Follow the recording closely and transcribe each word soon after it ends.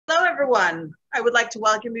everyone. I would like to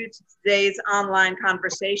welcome you to today's online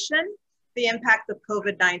conversation, the impact of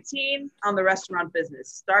COVID-19 on the restaurant business.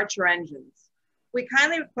 Start your engines. We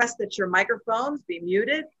kindly request that your microphones be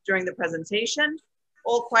muted during the presentation.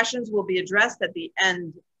 All questions will be addressed at the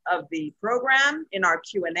end of the program in our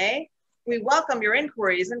Q&A. We welcome your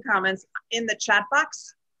inquiries and comments in the chat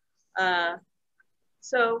box.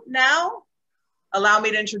 So now, allow me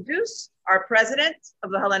to introduce our president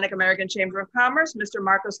of the Hellenic-American Chamber of Commerce, Mr.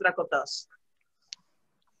 Marcos Rakotos.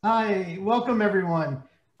 Hi, welcome everyone.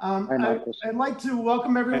 I'd like to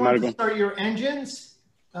welcome everyone to Start Your Engines.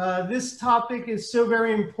 This topic is so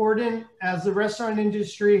very important as the restaurant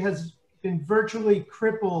industry has been virtually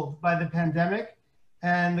crippled by the pandemic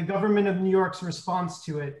and the government of New York's response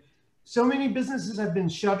to it. So many businesses have been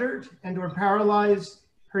shuttered and or paralyzed,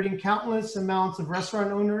 hurting countless amounts of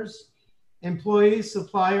restaurant owners, employees,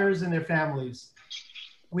 suppliers, and their families.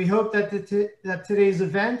 We hope that, that today's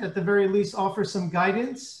event, at the very least, offers some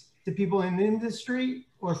guidance to people in the industry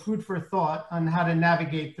or food for thought on how to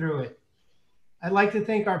navigate through it. I'd like to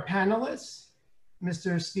thank our panelists,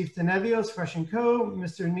 Mr. Steve Tenedios, Fresh & Co.,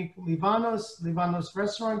 Mr. Nick Livanos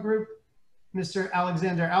Restaurant Group, Mr.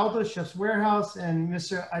 Alexander Aldo, Chef's Warehouse, and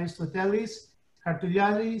Mr. Aristotelis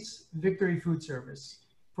Kartouliadis, Victory Food Service,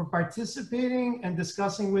 for participating and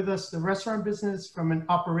discussing with us the restaurant business from an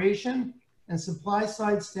operation and supply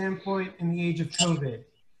side standpoint in the age of COVID.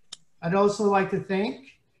 I'd also like to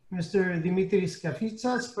thank Mr. Dimitris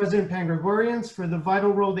Kafitsas, President Pan-Gregorians, for the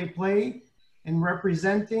vital role they play in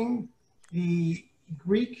representing the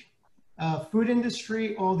Greek food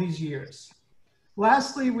industry all these years.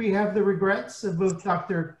 Lastly, we have the regrets of both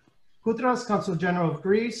Dr. Koutras, Consul General of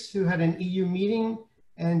Greece, who had an EU meeting,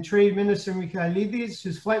 and Trade Minister Michaelidis,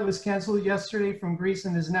 whose flight was canceled yesterday from Greece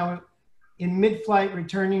and is now in mid-flight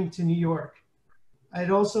returning to New York.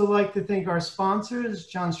 I'd also like to thank our sponsors,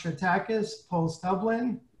 John Stratakis, Pulse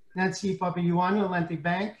Dublin, Nancy Papaioannou, Atlantic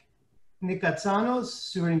Bank, Nick Katsanos,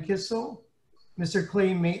 Stuart & Kissel, Mr.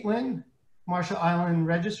 Clay Maitland, Marshall Island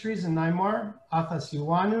Registries in Neymar, Athas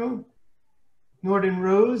Ioannou, Northern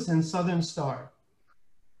Rose, and Southern Star.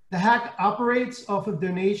 The hack operates off of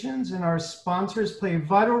donations, and our sponsors play a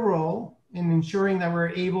vital role in ensuring that we're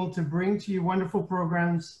able to bring to you wonderful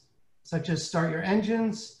programs such as Start Your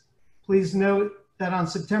Engines. Please note that on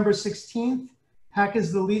September 16th, HAC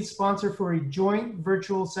is the lead sponsor for a joint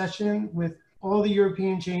virtual session with all the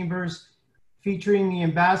European chambers featuring the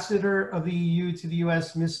ambassador of the EU to the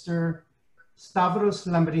US, Mr. Stavros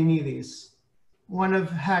Lambrinidis. One of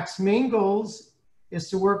HAC's main goals is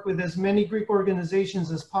to work with as many Greek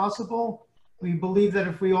organizations as possible. We believe that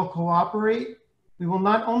if we all cooperate, we will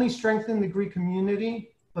not only strengthen the Greek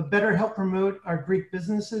community, but better help promote our Greek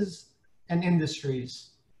businesses and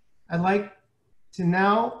industries. I'd like to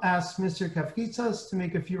now ask Mr. Kafitsas to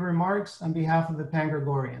make a few remarks on behalf of the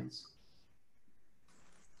Pan-Gregorians.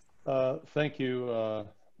 Thank you,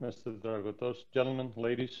 Mr. Dragotos. Gentlemen,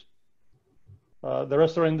 ladies. The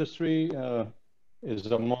restaurant industry is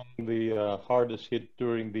among the hardest hit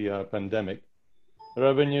during the pandemic.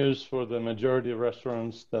 Revenues for the majority of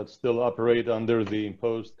restaurants that still operate under the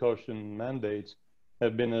imposed caution mandates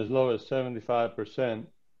have been as low as 75%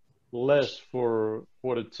 less for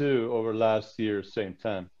Q2 over last year's same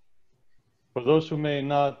time. For those who may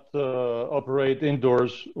not operate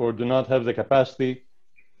indoors or do not have the capacity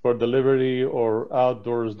for delivery or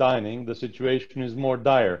outdoors dining, the situation is more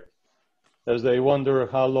dire, as they wonder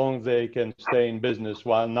how long they can stay in business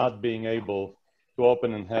while not being able to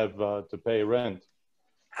open and have to pay rent.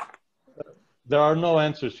 There are no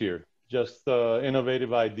answers here, just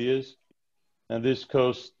innovative ideas, and this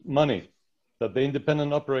costs money that the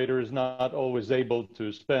independent operator is not always able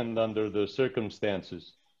to spend under the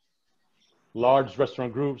circumstances. Large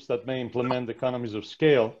restaurant groups that may implement economies of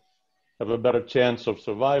scale have a better chance of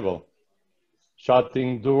survival.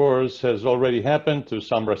 Shutting doors has already happened to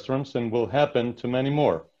some restaurants and will happen to many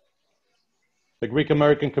more. The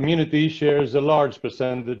Greek-American community shares a large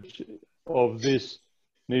percentage of this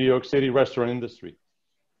New York City restaurant industry.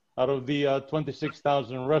 Out of the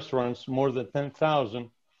 26,000 restaurants, more than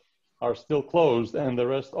 10,000 are still closed, and the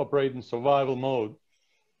rest operate in survival mode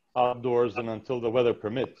outdoors and until the weather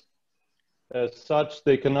permits. As such,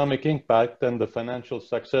 the economic impact and the financial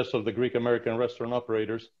success of the Greek-American restaurant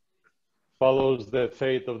operators follows the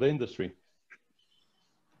fate of the industry.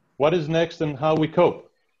 What is next and how we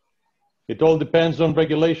cope? It all depends on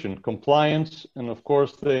regulation, compliance, and of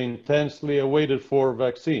course the intensely awaited for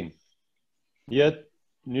vaccine. Yet,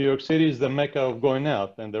 New York City is the mecca of going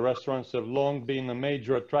out, and the restaurants have long been a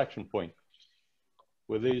major attraction point.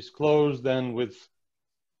 With these closed and with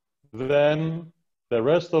them The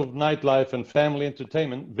rest of nightlife and family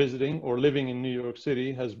entertainment, visiting or living in New York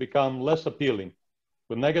City has become less appealing,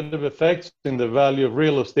 with negative effects in the value of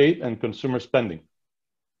real estate and consumer spending.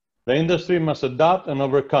 The industry must adapt and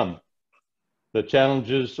overcome the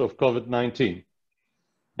challenges of COVID-19,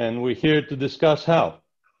 and we're here to discuss how.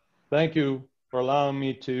 Thank you for allowing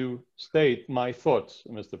me to state my thoughts,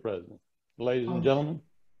 Mr. President. Ladies and gentlemen.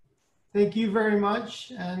 Thank you very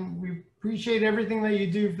much, and we appreciate everything that you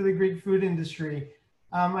do for the Greek food industry.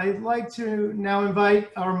 I'd like to now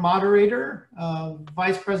invite our moderator,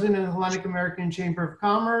 Vice President of the Hellenic-American Chamber of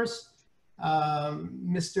Commerce,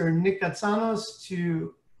 Mr. Nick Katsanos,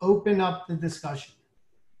 to open up the discussion.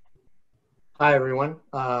 Hi, everyone.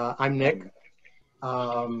 I'm Nick.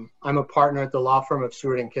 I'm a partner at the law firm of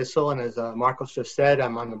Stewart & Kissel, and as Marcos just said,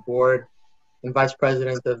 I'm on the board and Vice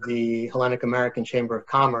President of the Hellenic-American Chamber of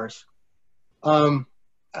Commerce.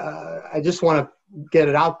 I just want to get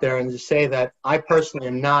it out there and just say that I personally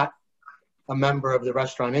am not a member of the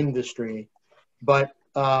restaurant industry, but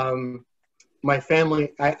my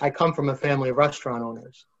family, I come from a family of restaurant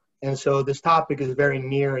owners. And so this topic is very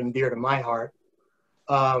near and dear to my heart.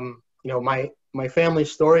 You know, my family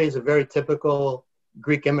story is a very typical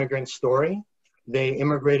Greek immigrant story. They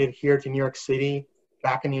immigrated here to New York City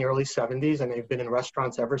back in the early 70s, and they've been in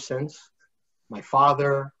restaurants ever since. My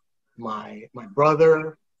father, my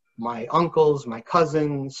brother, my uncles, my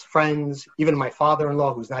cousins, friends, even my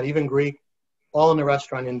father-in-law, who's not even Greek, all in the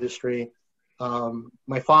restaurant industry.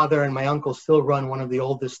 My father and my uncle still run one of the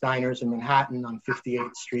oldest diners in Manhattan on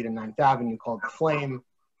 58th Street and 9th Avenue called The Flame,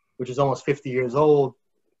 which is almost 50 years old.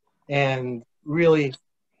 And really,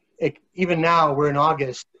 even now, we're in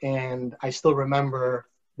August, and I still remember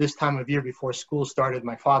this time of year before school started,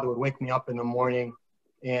 my father would wake me up in the morning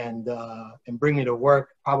and bring me to work,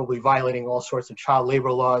 probably violating all sorts of child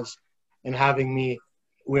labor laws and having me,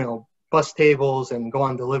 you know, bus tables and go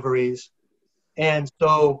on deliveries. And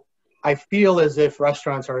so I feel as if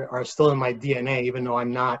restaurants are still in my DNA, even though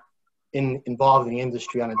I'm not involved in the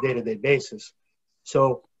industry on a day-to-day basis.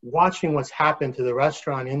 So watching what's happened to the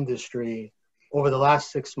restaurant industry over the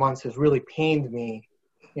last 6 months has really pained me,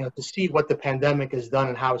 you know, to see what the pandemic has done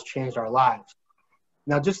and how it's changed our lives.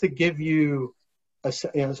 Now, just to give you a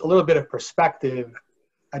little bit of perspective,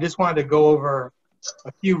 I just wanted to go over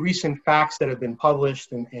a few recent facts that have been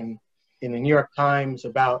published in the New York Times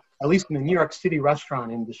about, at least in the New York City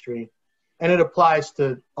restaurant industry, and it applies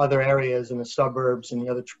to other areas in the suburbs and the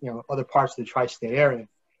other, you know, other parts of the tri-state area.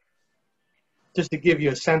 Just to give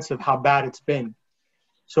you a sense of how bad it's been.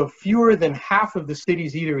 So fewer than half of the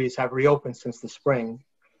city's eateries have reopened since the spring.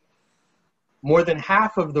 More than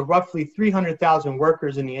half of the roughly 300,000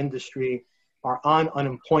 workers in the industry are on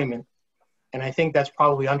unemployment. And I think that's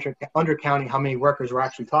probably undercounting how many workers we're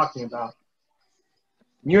actually talking about.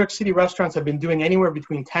 New York City restaurants have been doing anywhere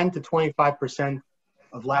between 10 to 25%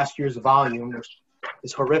 of last year's volume, which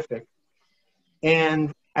is horrific.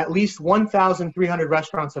 And at least 1,300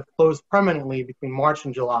 restaurants have closed permanently between March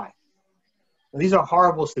and July. Now, these are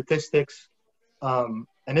horrible statistics, and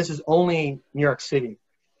this is only New York City.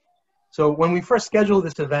 So when we first scheduled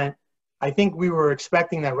this event, I think we were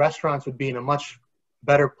expecting that restaurants would be in a much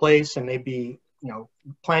better place and they'd be, you know,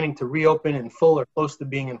 planning to reopen in full or close to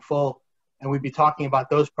being in full. And we'd be talking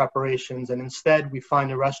about those preparations. And instead we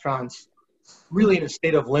find the restaurants really in a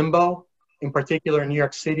state of limbo, in particular in New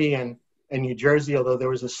York City and New Jersey, although there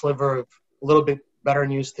was a sliver of a little bit better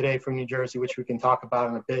news today from New Jersey, which we can talk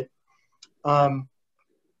about in a bit.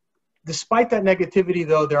 Despite that negativity,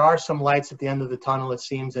 though, there are some lights at the end of the tunnel, it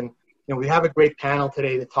seems. And you know, we have a great panel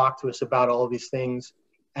today to talk to us about all of these things.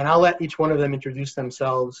 And I'll let each one of them introduce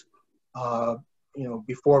themselves, you know,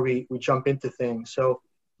 before we jump into things. So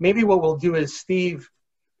maybe what we'll do is, Steve,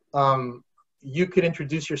 you could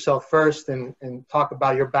introduce yourself first and talk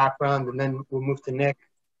about your background, and then we'll move to Nick,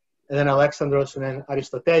 and then Alexandros, and then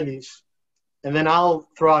Aristotelis. And then I'll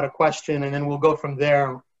throw out a question, and then we'll go from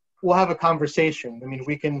there. We'll have a conversation. I mean,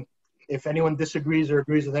 we can, if anyone disagrees or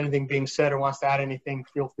agrees with anything being said or wants to add anything,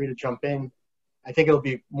 feel free to jump in. I think it'll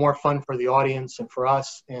be more fun for the audience and for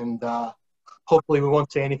us, and hopefully we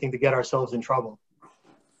won't say anything to get ourselves in trouble.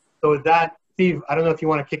 So with that, Steve, I don't know if you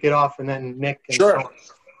want to kick it off, and then Nick. And sure,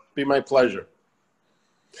 be my pleasure.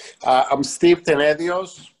 I'm Steve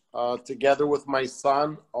Tenedios, together with my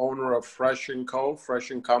son, owner of Fresh & Co.,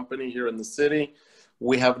 Fresh & Company here in the city.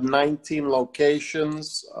 We have 19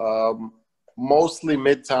 locations, mostly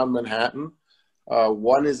Midtown Manhattan.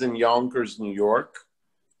 One is in Yonkers, New York.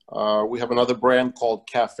 We have another brand called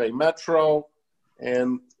Cafe Metro,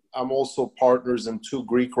 and I'm also partners in 2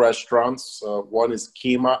 Greek restaurants. One is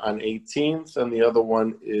Kima on 18th, and the other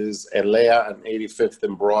one is Elea on 85th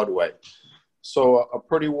and Broadway. So a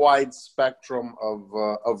pretty wide spectrum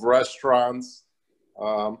of restaurants,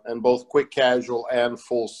 and both quick casual and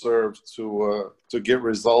full serve to get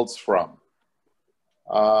results from.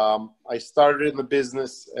 I started in the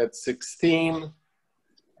business at 16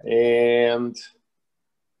 and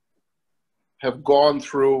have gone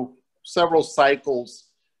through several cycles,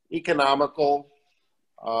 economical,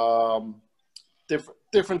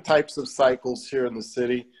 different types of cycles here in the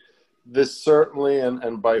city. This certainly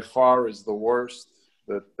and by far is the worst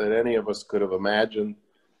that any of us could have imagined.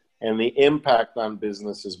 And the impact on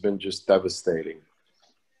business has been just devastating.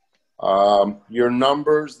 Your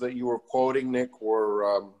numbers that you were quoting, Nick,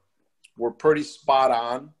 were pretty spot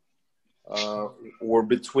on. We're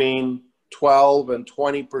between 12 and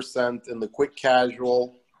 20% in the quick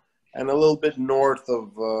casual, and a little bit north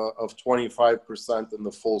of 25% in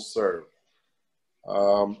the full serve.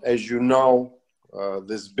 As you know,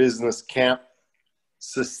 this business can't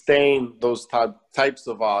sustain those types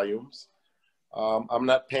of volumes. I'm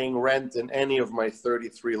not paying rent in any of my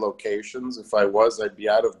 33 locations. If I was, I'd be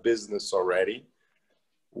out of business already.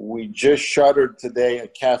 We just shuttered today a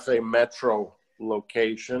Cafe Metro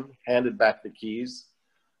location, handed back the keys.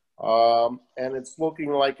 And it's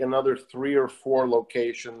looking like another 3 or 4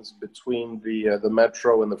 locations between the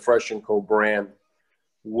Metro and the Fresh & Co brand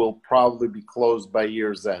will probably be closed by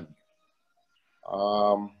year's end.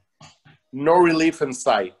 No relief in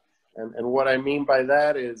sight. And what I mean by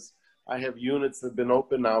that is I have units that have been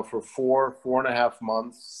open now for 4.5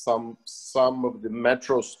 months. Some of the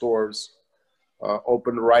Metro stores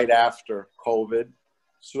opened right after COVID,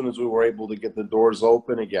 as soon as we were able to get the doors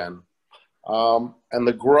open again. And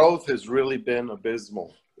the growth has really been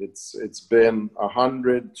abysmal. It's been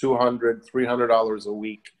 $100, $200, $300 a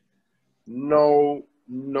week. No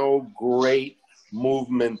great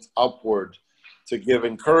movement upward to give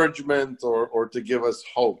encouragement or to give us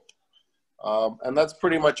hope. And that's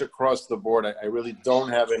pretty much across the board. I really don't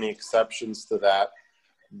have any exceptions to that.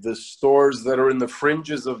 The stores that are in the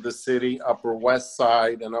fringes of the city, Upper West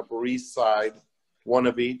Side and Upper East Side, one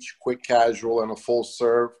of each, quick casual and a full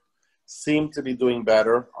serve, seem to be doing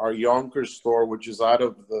better. Our Yonkers store, which is out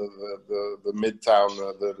of the Midtown,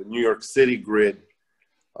 the New York City grid,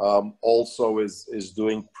 also is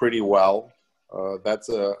doing pretty well. That's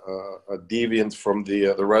a deviance from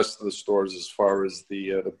the rest of the stores as far as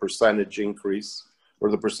the percentage increase or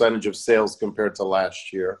the percentage of sales compared to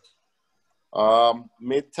last year.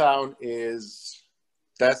 Midtown is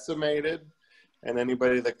decimated, and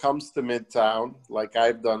anybody that comes to Midtown, like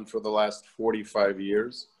I've done for the last 45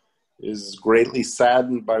 years, is greatly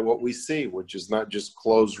saddened by what we see, which is not just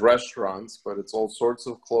closed restaurants, but it's all sorts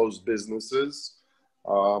of closed businesses, a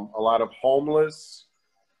lot of homeless.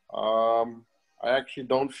 I actually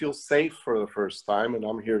don't feel safe for the first time, and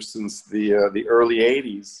I'm here since the early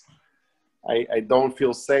 80s. I don't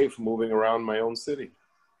feel safe moving around my own city.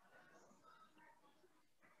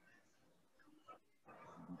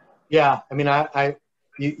 Yeah, I mean,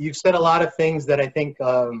 you've said a lot of things that I think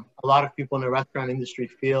a lot of people in the restaurant industry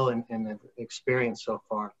feel and have experienced so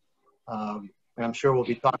far. And I'm sure we'll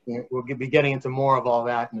be getting into more of all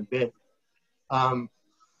that in a bit.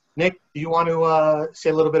 Nick, do you want to say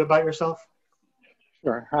a little bit about yourself?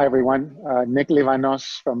 Sure. Hi, everyone. Nick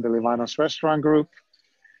Livanos from the Livanos Restaurant Group.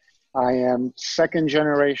 I am second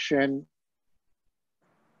generation,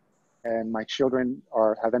 and my children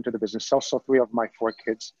have entered the business. Also, 3 of my 4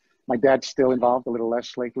 kids. My dad's still involved, a little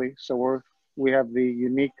less lately. So we have the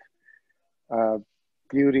unique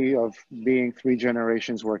beauty of being 3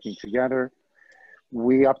 generations working together.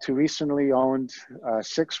 We up to recently owned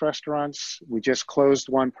 6 restaurants. We just closed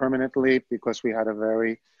one permanently because we had a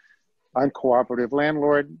very uncooperative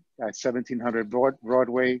landlord at 1700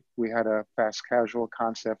 Broadway. We had a fast casual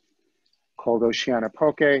concept called Oceana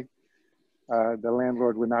Poke. The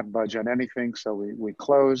landlord would not budge on anything, so we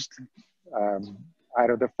closed. Out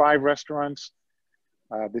of the 5 restaurants,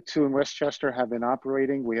 the 2 in Westchester have been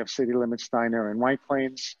operating. We have City Limits Diner in White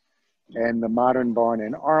Plains and the Modern Barn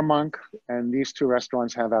in Armonk. And these 2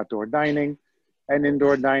 restaurants have outdoor dining and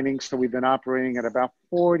indoor dining. So we've been operating at about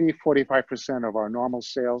 45% of our normal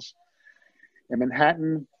sales. In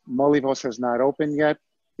Manhattan, Molivos has not opened yet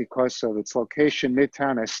because of its location,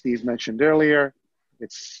 Midtown, as Steve mentioned earlier.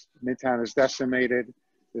 Midtown is decimated.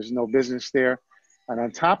 There's no business there. And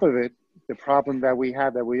on top of it, the problem that we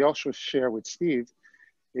have that we also share with Steve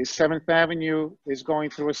is 7th Avenue is going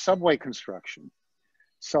through a subway construction.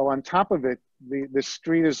 So on top of it, the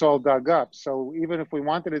street is all dug up. So even if we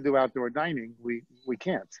wanted to do outdoor dining, we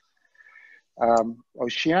can't.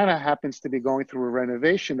 Oceana happens to be going through a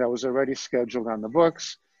renovation that was already scheduled on the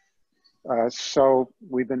books. So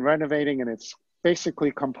we've been renovating, and it's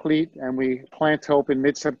basically complete, and we plan to open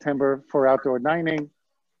mid-September for outdoor dining.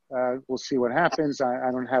 We'll see what happens.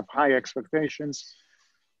 I don't have high expectations,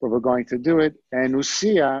 but we're going to do it. And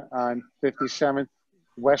Usia on 57th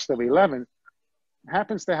west of 11th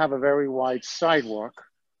happens to have a very wide sidewalk,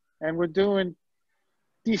 and we're doing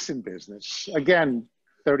decent business. Again,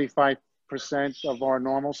 35% of our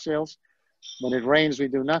normal sales. When it rains, we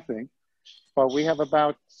do nothing. But we have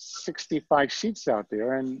about 65 seats out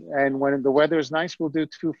there, and when the weather is nice, we'll do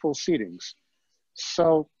 2 full seatings.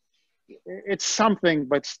 So it's something,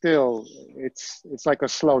 but still, it's like a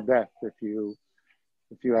slow death if you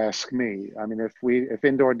ask me. I mean, if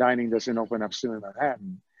indoor dining doesn't open up soon in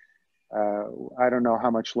Manhattan, I don't know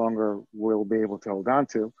how much longer we'll be able to hold on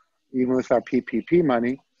to. Even with our PPP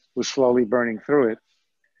money, we're slowly burning through it.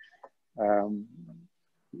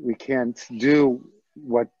 We can't do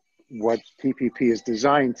what PPP is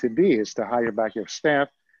designed to be, is to hire back your staff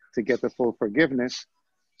to get the full forgiveness.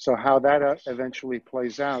 So how that eventually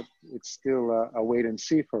plays out, it's still a wait and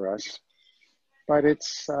see for us. But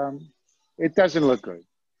it doesn't look good.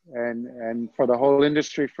 And for the whole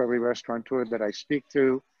industry, for every restaurateur that I speak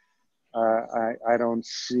to, I don't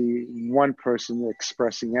see one person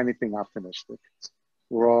expressing anything optimistic.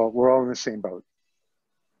 We're all in the same boat.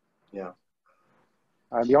 Yeah.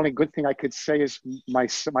 The only good thing I could say is my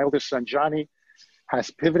oldest son, Johnny,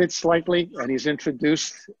 has pivoted slightly, and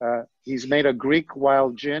he's made a Greek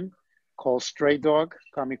wild gin called Stray Dog,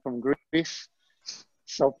 coming from Greece.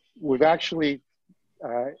 So we've actually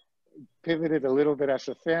pivoted a little bit as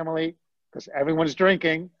a family, because everyone's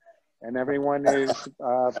drinking and everyone is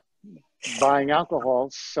buying alcohol.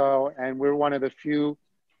 So, and we're one of the few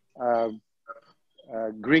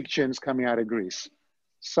Greek gins coming out of Greece.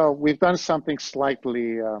 So we've done something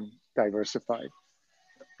slightly diversified,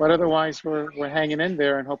 but otherwise we're hanging in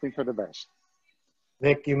there and hoping for the best.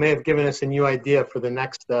 Nick, you may have given us a new idea for the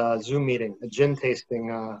next Zoom meeting, a gin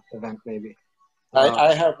tasting event, maybe.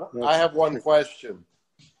 I have one question.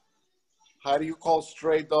 How do you call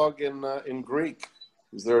stray dog in Greek?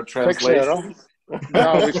 Is there a translation?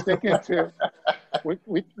 No, we're sticking to.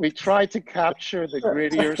 We try to capture the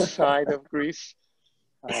grittier side of Greece.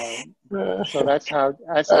 So that's how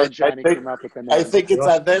Johnny came up with the name. I think it's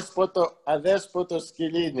Adespoto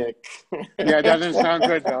Skilinik. Yeah, it doesn't sound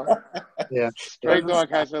good though. Yeah, Stray Dog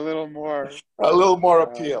has a little more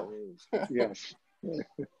appeal. Yes.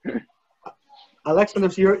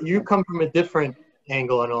 Alexandros, you come from a different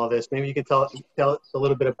angle on all this. Maybe you could tell us a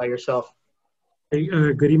little bit about yourself. Hey,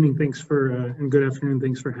 good evening. Thanks and good afternoon.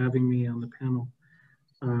 Thanks for having me on the panel.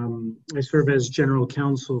 I serve as general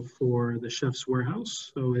counsel for the Chef's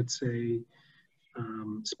Warehouse. So it's a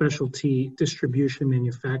specialty distribution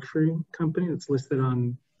manufacturing company that's listed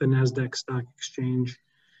on the NASDAQ stock exchange,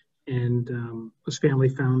 and was family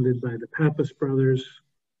founded by the Pappas brothers,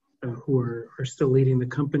 who are still leading the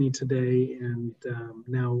company today, and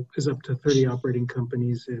now is up to 30 operating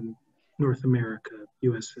companies in North America,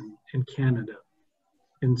 US and Canada.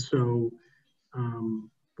 And so,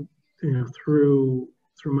 through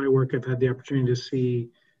my work, I've had the opportunity to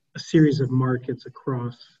see a series of markets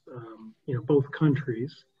across, both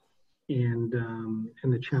countries, and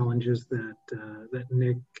the challenges that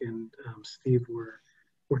Nick and Steve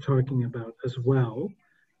were talking about as well.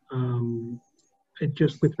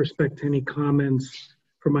 Just with respect to any comments,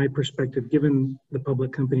 from my perspective, given the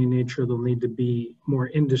public company nature, they'll need to be more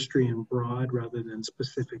industry and broad rather than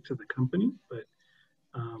specific to the company. But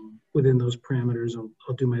within those parameters,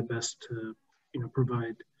 I'll do my best to,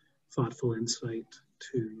 provide thoughtful insight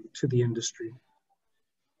to the industry.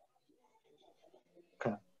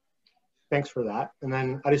 Okay, thanks for that. And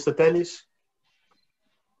then Aristotelis.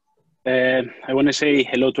 I want to say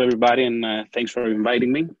hello to everybody, and thanks for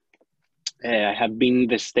inviting me. I have been in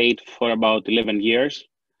the state for about 11 years.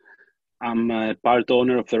 I'm a part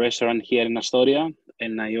owner of the restaurant here in Astoria,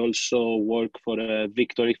 and I also work for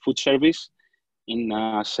Victory Food Service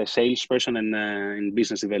as a salesperson and in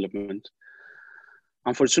business development.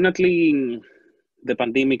 Unfortunately, the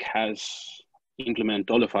pandemic has implemented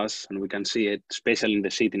all of us, and we can see it, especially in the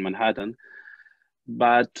city in Manhattan.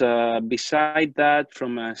 But beside that,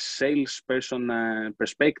 from a salesperson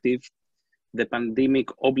perspective, the pandemic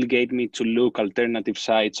obligated me to look alternative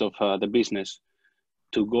sides of the business,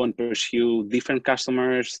 to go and pursue different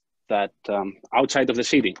customers that outside of the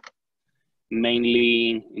city,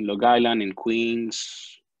 mainly in Long Island, in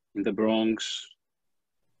Queens, in the Bronx,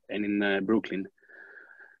 and in Brooklyn.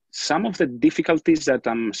 Some of the difficulties that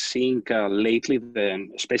I'm seeing lately,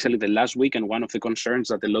 especially the last week, and one of the concerns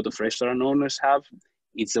that a lot of restaurant owners have,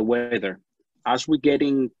 is the weather. As we're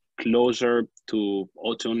getting closer to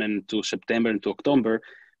autumn and to September and to October,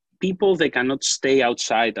 people, they cannot stay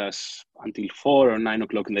outside us until 4 or 9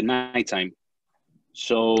 o'clock in the nighttime.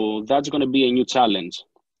 So that's going to be a new challenge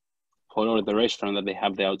for all the restaurants that they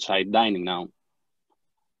have the outside dining now,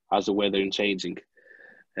 as the weather is changing.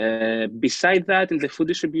 Beside that, in the food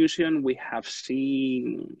distribution, we have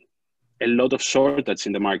seen a lot of shortage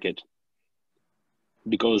in the market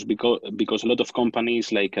because a lot of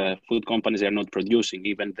companies, like food companies, are not producing.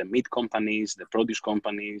 Even the meat companies, the produce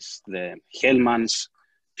companies, the Hellmann's,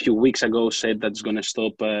 a few weeks ago said that's going to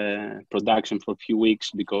stop production for a few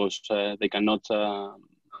weeks because they cannot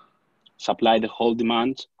supply the whole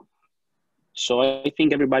demand. So I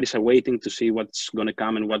think everybody's waiting to see what's going to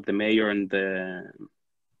come and what the mayor and the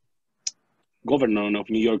governor of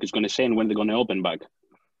New York is going to say and when they're going to open back.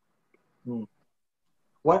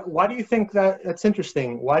 Why do you think that? That's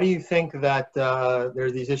interesting. Why do you think that there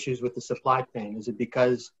are these issues with the supply chain? Is it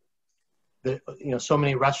because so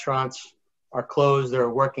many restaurants are closed, they're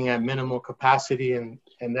working at minimal capacity, and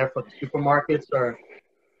therefore the supermarkets are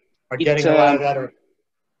getting a lot of that, or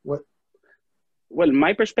what? Well,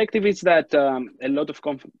 my perspective is that a lot of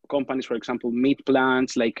companies, for example, meat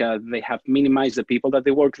plants, like they have minimized the people that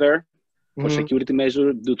they work there for security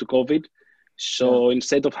measure due to COVID. So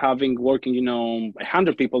instead of working,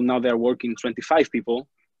 100 people, now they're working 25 people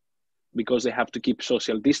because they have to keep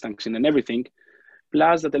social distancing and everything.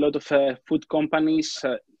 Plus that a lot of food companies,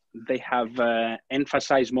 they have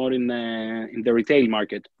emphasized more in the retail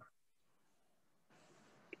market,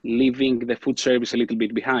 leaving the food service a little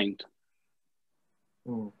bit behind.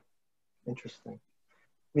 Interesting.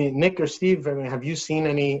 I mean, Nick or Steve, have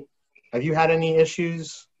you had any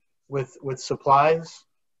issues with supplies?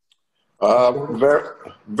 Very,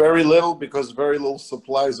 very little, because very little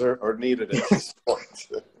supplies are needed at this point.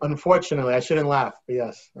 Unfortunately, I shouldn't laugh, but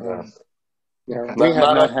yes. Yeah, we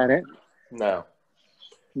have not had it. No.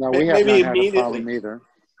 No, we have not had a problem either.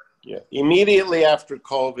 Yeah, immediately after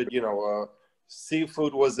COVID,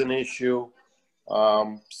 seafood was an issue.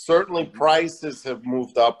 Certainly prices have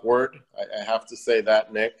moved upward. I have to say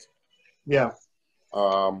that, Nick. Yeah.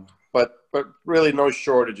 But really no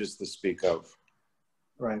shortages to speak of.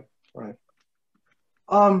 Right.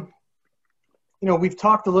 We've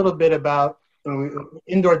talked a little bit about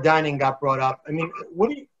indoor dining got brought up. I mean,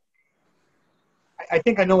 I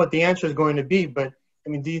think I know what the answer is going to be, but I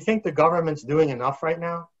mean, do you think the government's doing enough right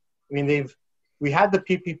now? I mean, we had the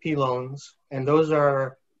PPP loans, and those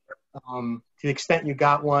are, to the extent you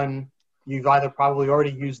got one, you've either probably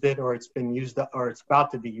already used it, or it's been used up, or it's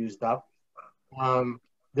about to be used up.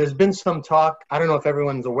 There's been some talk. I don't know if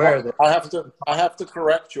everyone's aware of that. I have to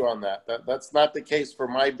correct you on that. That's not the case for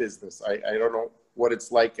my business. I don't know what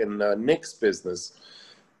it's like in Nick's business,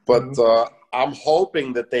 but I'm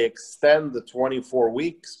hoping that they extend the 24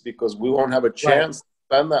 weeks because we won't have a chance to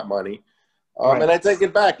spend that money. And I take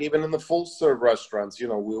it back. Even in the full-serve restaurants,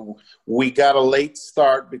 we got a late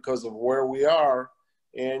start because of where we are,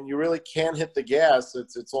 and you really can't hit the gas.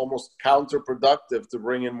 It's almost counterproductive to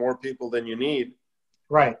bring in more people than you need.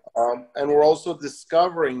 Right. And we're also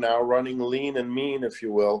discovering now, running lean and mean, if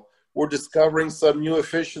you will, we're discovering some new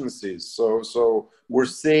efficiencies. So we're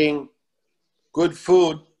seeing good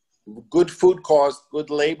food cost, good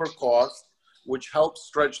labor cost, which helps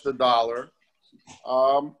stretch the dollar.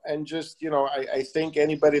 And just, I think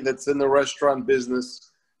anybody that's in the restaurant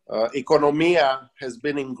business, economia has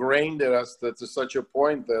been ingrained in us to such a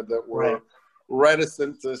point that we're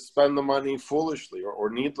reticent to spend the money foolishly or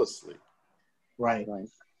needlessly. Right.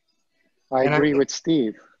 I agree with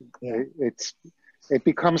Steve. Yeah. It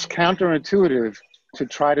becomes counterintuitive to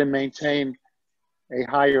try to maintain a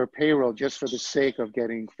higher payroll just for the sake of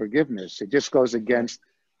getting forgiveness. It just goes against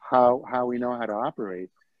how we know how to operate.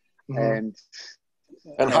 And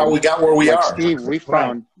how we got where we are. Steve, we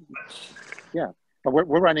found, but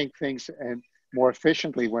we're running things and more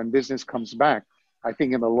efficiently when business comes back. I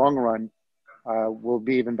think in the long run, we'll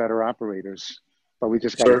be even better operators, but we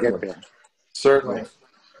just got to get there. Certainly.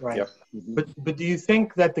 Right. Yep. But do you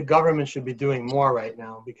think that the government should be doing more right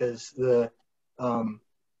now? Because there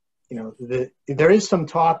is some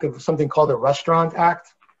talk of something called a Restaurant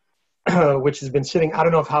Act, which has been sitting. I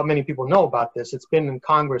don't know how many people know about this. It's been in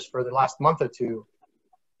Congress for the last month or two,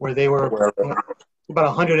 where they were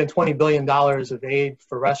about $120 billion of aid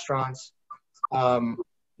for restaurants. Who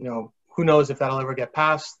knows if that'll ever get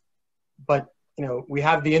passed? But we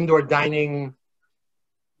have the indoor dining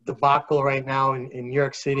debacle right now in New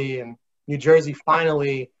York City, and New Jersey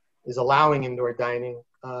finally is allowing indoor dining,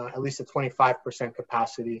 at least at 25%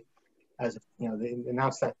 capacity, as they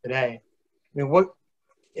announced that today. I mean,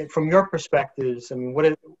 from your perspectives, I mean,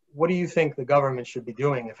 what do you think the government should be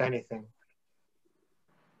doing, if anything?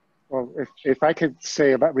 Well, if I could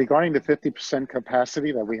say about regarding the 50%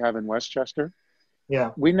 capacity that we have in Westchester,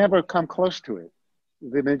 Yeah. we never come close to it.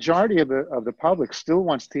 The majority of the public still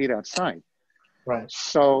wants to eat outside. Right.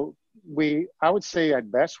 So I would say at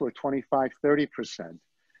best we're 25, 30%.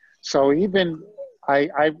 So even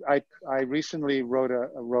I recently wrote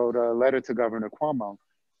a letter to Governor Cuomo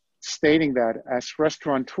stating that as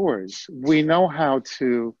restaurateurs, we know how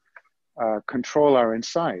to control our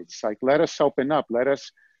insides. Like, let us open up, let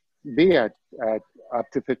us be at up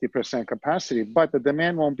to 50% capacity, but the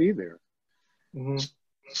demand won't be there. Mm-hmm.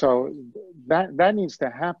 So that needs to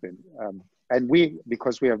happen. And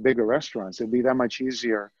because we have bigger restaurants, it'd be that much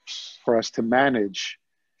easier for us to manage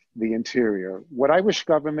the interior. What I wish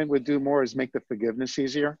government would do more is make the forgiveness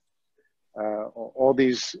easier. All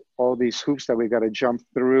these hoops that we got to jump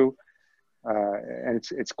through, and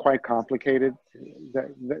it's quite complicated.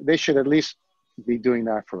 They should at least be doing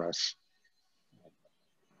that for us.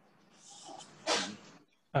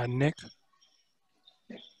 Nick,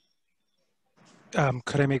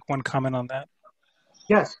 could I make one comment on that?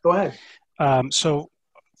 Yes, go ahead. So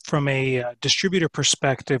from a distributor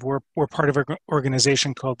perspective, we're part of an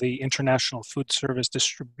organization called the International Food Service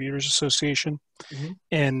Distributors Association. Mm-hmm.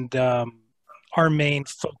 And our main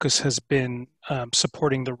focus has been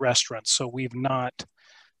supporting the restaurants. So we've not,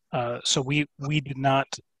 we did not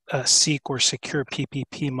seek or secure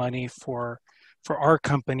PPP money for our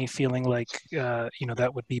company, feeling like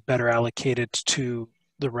that would be better allocated to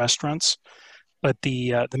the restaurants. But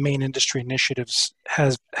the main industry initiatives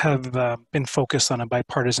have been focused on a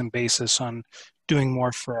bipartisan basis on doing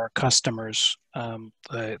more for our customers,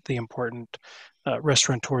 the important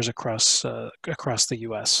restaurateurs across the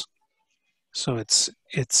U.S. So it's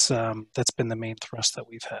that's been the main thrust that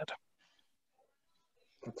we've had.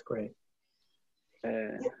 That's great.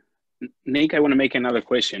 Nick, I want to make another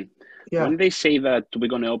question. Yeah. When they say that we're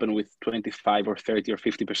going to open with 25 or 30 or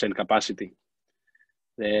 50% capacity,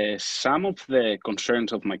 some of the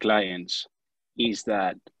concerns of my clients is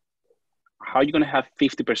that how are you going to have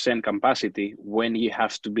 50% capacity when you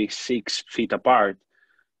have to be 6 feet apart?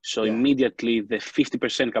 So immediately the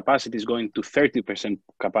 50% capacity is going to 30%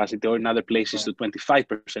 capacity, or in other places to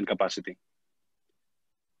 25% capacity.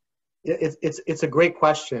 It's a great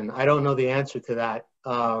question. I don't know the answer to that.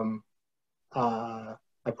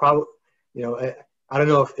 I probably, I don't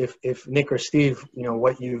know if Nick or Steve,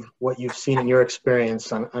 what you've seen in your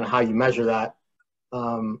experience on how you measure that.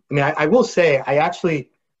 I will say,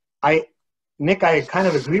 Nick, I kind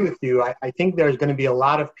of agree with you. I think there's going to be a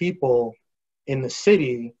lot of people in the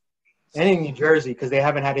city and in New Jersey, because they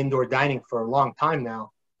haven't had indoor dining for a long time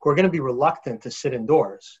now, who are going to be reluctant to sit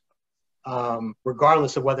indoors,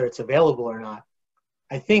 regardless of whether it's available or not.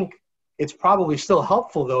 I think it's probably still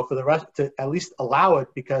helpful, though, for the rest to at least allow it,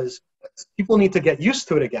 because people need to get used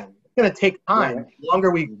to it again. It's going to take time. Right. The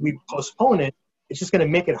longer we postpone it, it's just going to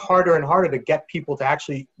make it harder and harder to get people to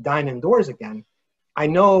actually dine indoors again. I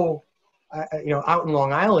know, out in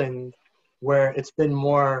Long Island, where it's been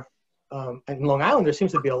more, in Long Island, there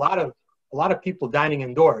seems to be a lot of people dining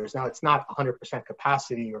indoors. Now, it's not 100%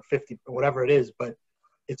 capacity or 50 or whatever it is, but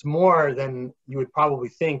it's more than you would probably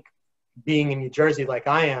think, being in New Jersey like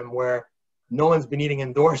I am, where no one's been eating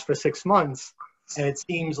indoors for 6 months, and it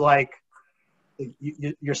seems like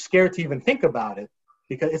you're scared to even think about it,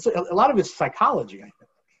 because it's a lot of it's psychology, I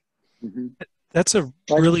think. Mm-hmm. That's a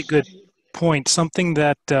really good point. Something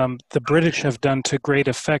that the British have done to great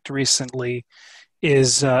effect recently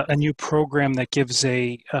is a new program that gives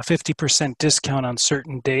a 50% discount on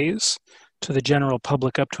certain days to the general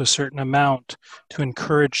public up to a certain amount, to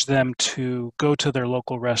encourage them to go to their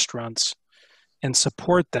local restaurants and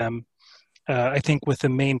support them. I think with the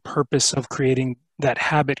main purpose of creating that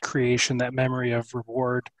habit creation, that memory of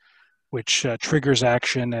reward, which triggers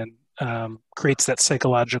action and creates that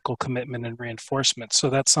psychological commitment and reinforcement. So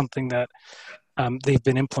that's something that they've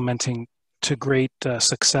been implementing to great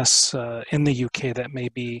success in the UK. That may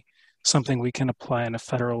be something we can apply on a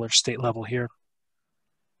federal or state level here.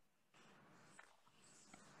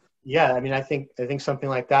 Yeah, I think something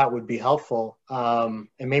like that would be helpful, and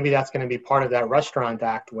maybe that's going to be part of that Restaurant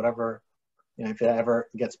Act, whatever, if it ever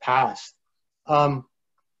gets passed.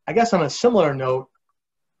 I guess on a similar note,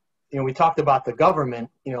 we talked about the government.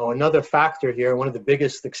 Another factor here, one of the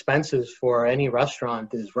biggest expenses for any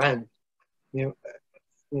restaurant is rent.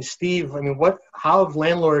 Steve, how have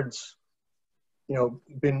landlords,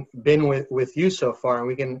 been with you so far? And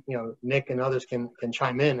we can, Nick and others can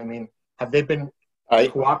chime in. Have they been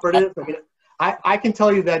cooperative? I can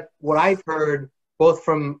tell you that what I've heard, both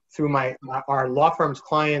through our law firm's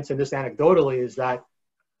clients and just anecdotally, is that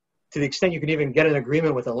to the extent you can even get an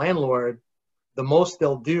agreement with a landlord, the most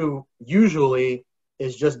they'll do usually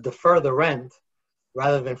is just defer the rent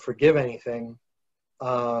rather than forgive anything.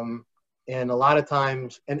 And a lot of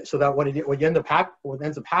times, and so that what ends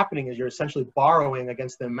up happening is you're essentially borrowing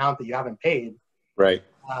against the amount that you haven't paid. Right.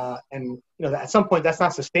 And you know, at some point, that's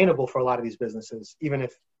not sustainable for a lot of these businesses, even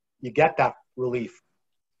if you get that relief.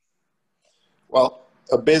 Well,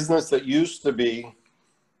 a business that used to be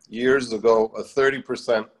years ago a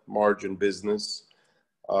 30% margin business,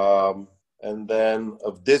 and then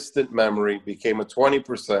of distant memory became a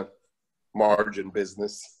 20% margin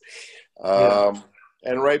business.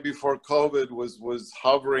 And right before COVID was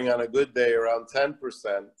hovering on a good day around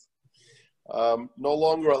 10%, no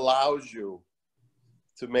longer allows you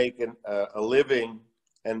to make a living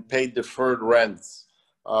and pay deferred rents.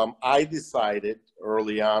 I decided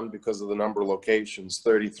early on, because of the number of locations,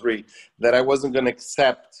 33, that I wasn't going to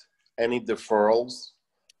accept any deferrals.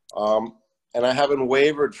 And I haven't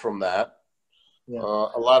wavered from that. Yeah.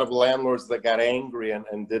 A lot of landlords that got angry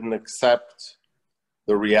and didn't accept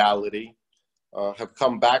the reality have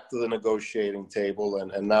come back to the negotiating table,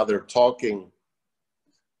 and now they're talking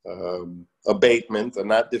abatement and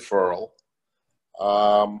not deferral.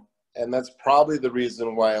 And that's probably the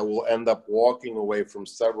reason why I will end up walking away from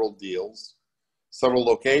several deals, several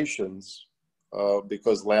locations,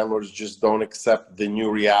 because landlords just don't accept the new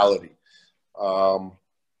reality.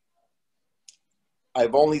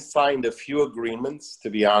 I've only signed a few agreements, to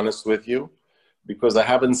be honest with you, because I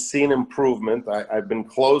haven't seen improvement. I've been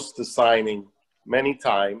close to signing many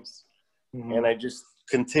times, and I just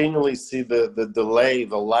continually see the delay,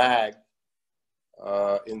 the lag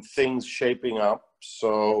in things shaping up.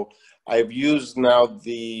 So I've used now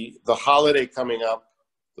the holiday coming up,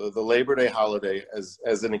 the Labor Day holiday,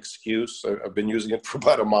 as an excuse. I've been using it for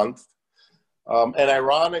about a month. And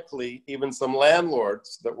ironically, even some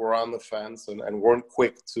landlords that were on the fence and weren't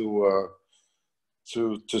quick to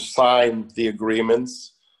sign the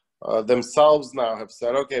agreements themselves now have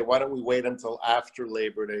said, okay, why don't we wait until after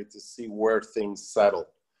Labor Day to see where things settle.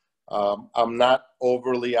 I'm not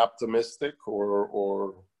overly optimistic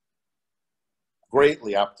or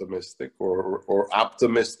greatly optimistic or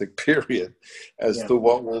optimistic, period, as to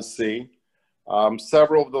what we'll see.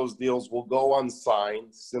 Several of those deals will go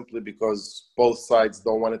unsigned simply because both sides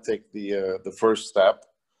don't want to take the first step.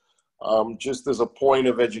 Just as a point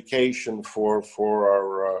of education for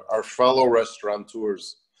our fellow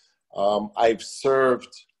restaurateurs, I've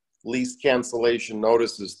served lease cancellation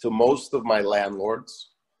notices to most of my landlords.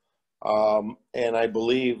 And I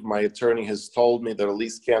believe my attorney has told me that a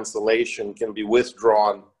lease cancellation can be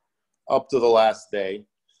withdrawn up to the last day.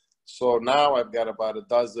 So now I've got about a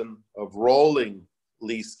dozen of rolling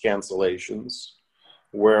lease cancellations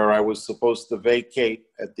where I was supposed to vacate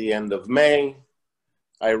at the end of May.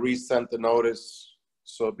 I resent the notice,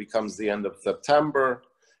 so it becomes the end of September.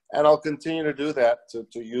 And I'll continue to do that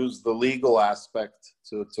to use the legal aspect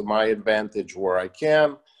to my advantage where I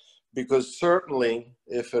can. Because certainly,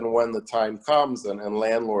 if and when the time comes and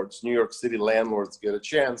landlords, New York City landlords get a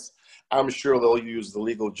chance, I'm sure they'll use the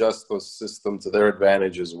legal justice system to their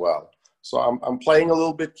advantage as well. So I'm playing a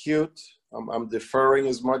little bit cute. I'm deferring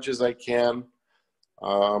as much as I can,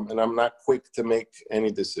 and I'm not quick to make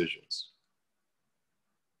any decisions.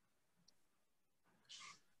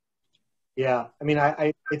 Yeah, I mean,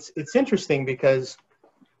 it's interesting because,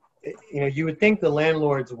 you know, you would think the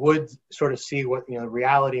landlords would sort of see what, you know,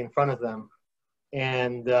 reality in front of them.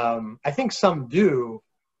 And I think some do,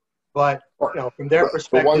 but, you know, from their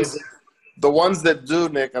perspective. The ones that do,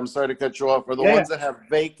 Nick, I'm sorry to cut you off, are the ones that have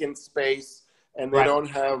vacant space and they don't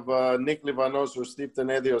have Nick Livanos or Steve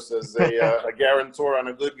Tenedios as a guarantor on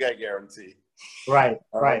a good guy guarantee. Right.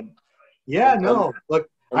 Yeah, no, look.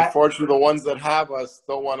 Unfortunately, the ones that have us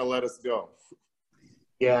don't want to let us go.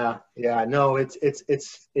 Yeah, no, it's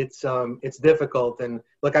difficult. And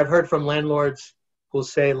look, I've heard from landlords who'll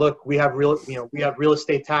say, look, we have real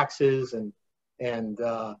estate taxes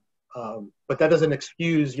but that doesn't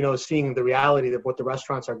excuse, you know, seeing the reality of what the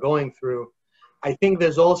restaurants are going through. I think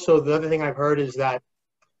there's also the other thing I've heard is that,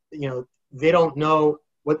 you know, they don't know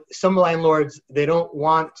what some landlords, they don't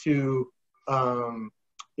want to, you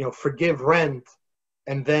know, forgive rent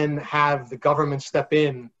and then have the government step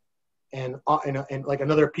in and like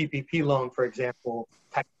another PPP loan, for example,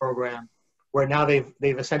 type program, where now they've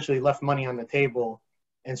essentially left money on the table.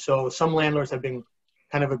 And so some landlords have been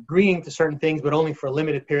kind of agreeing to certain things, but only for a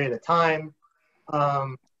limited period of time.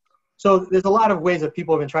 So there's a lot of ways that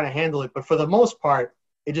people have been trying to handle it, but for the most part,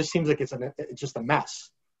 it just seems like it's just a mess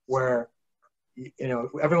where, you know,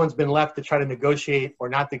 everyone's been left to try to negotiate or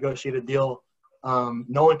not negotiate a deal.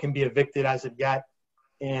 No one can be evicted as of yet.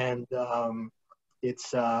 And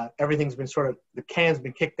it's everything's been sort of, the can's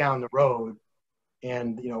been kicked down the road,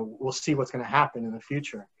 and we'll see what's going to happen in the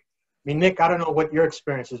future. I mean, Nick, I don't know what your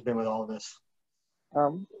experience has been with all this.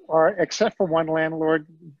 Or except for one landlord,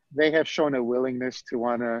 they have shown a willingness to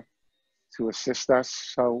want to assist us.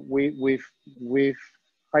 So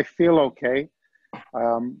I feel okay.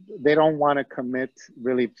 They don't want to commit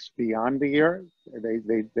really beyond the year.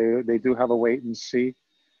 They do have a wait and see.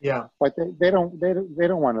 Yeah. But they don't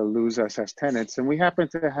want to lose us as tenants. And we happen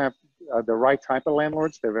to have the right type of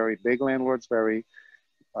landlords. They're very big landlords, very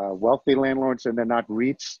wealthy landlords, and they're not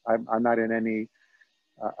REITs. I'm not in any.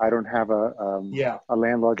 I don't have a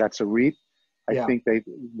landlord that's a REIT. I think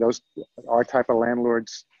our type of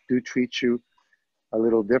landlords do treat you a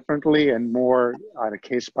little differently and more on a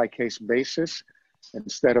case-by-case basis,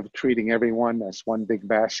 instead of treating everyone as one big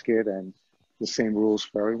basket and the same rules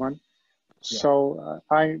for everyone. Yeah. So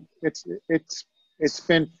it's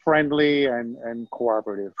been friendly and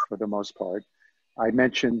cooperative for the most part. I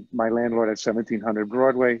mentioned my landlord at 1700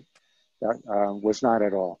 Broadway. That was not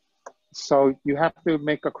at all. So you have to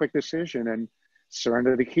make a quick decision and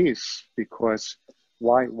surrender the keys, because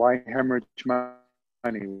why hemorrhage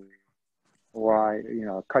money? Why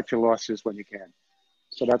cut your losses when you can?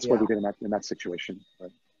 So that's what we did in that situation.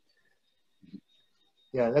 But.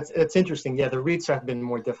 Yeah, that's interesting. Yeah, the REITs have been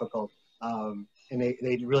more difficult, and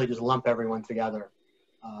they really just lump everyone together.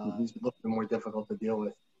 It's a little bit more difficult to deal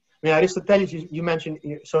with. I mean, I just looked at you mentioned,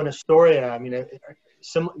 so in Astoria, I mean,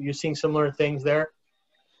 you're seeing similar things there?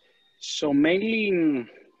 So mainly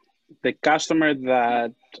the customer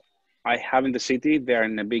that I have in the city, they're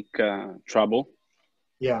in a big trouble.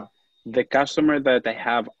 Yeah. The customer that I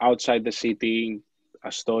have outside the city,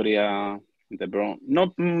 Astoria, the Bronx,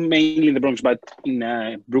 not mainly in the Bronx, but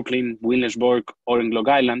in Brooklyn, Williamsburg, or in Long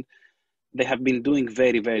Island, they have been doing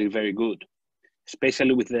very, very, very good.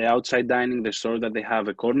 Especially with the outside dining, the store that they have,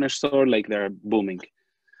 a corner store, like they're booming.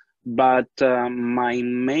 But my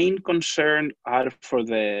main concern are for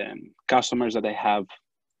the customers that I have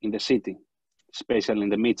in the city, especially in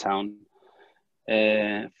the Midtown.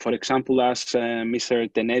 For example, as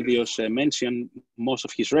Mr. Tenedios mentioned, most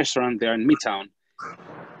of his restaurants, they are in Midtown.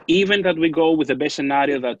 Even that we go with the best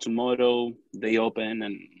scenario that tomorrow they open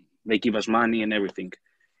and they give us money and everything.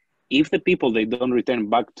 If the people, they don't return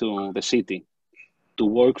back to the city to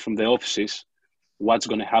work from the offices, what's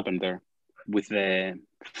going to happen there with the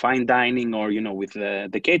fine dining or, with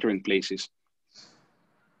the catering places?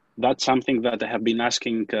 That's something that I have been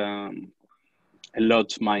asking a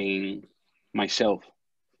lot myself,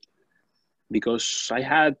 because I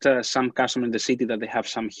had some customers in the city that they have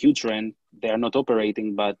some huge rent, they are not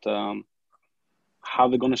operating, but how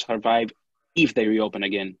they're going to survive if they reopen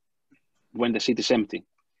again when the city is empty.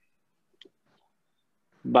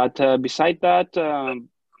 But beside that,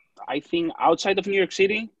 I think outside of New York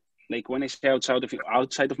City, like when I say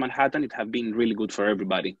outside of Manhattan, it has been really good for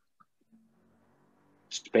everybody.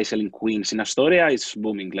 Especially in Queens. In Astoria, it's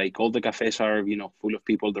booming. Like all the cafes are, full of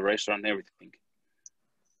people, the restaurant, everything.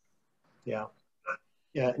 Yeah.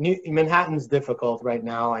 Yeah. Manhattan's difficult right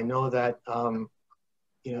now. I know that,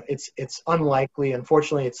 it's unlikely.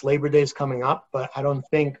 Unfortunately, it's Labor Day's coming up, but I don't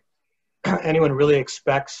think anyone really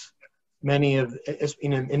expects many of,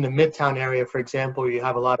 in the Midtown area, for example, you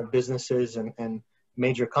have a lot of businesses and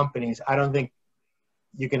major companies. I don't think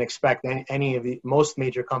you can expect any of most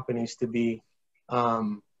major companies to be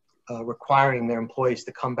requiring their employees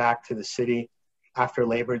to come back to the city after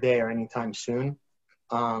Labor Day or anytime soon.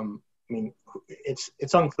 I mean,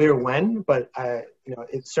 it's unclear when, but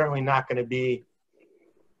it's certainly not going to be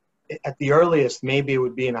at the earliest. Maybe it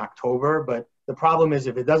would be in October, but the problem is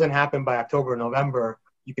if it doesn't happen by October or November,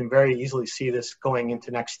 you can very easily see this going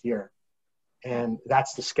into next year. And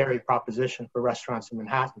that's the scary proposition for restaurants in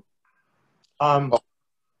Manhattan.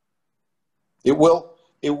 It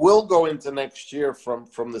will go into next year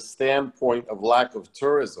from the standpoint of lack of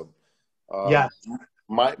tourism. Yes.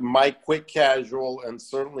 My quick casual and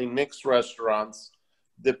certainly Nick's restaurants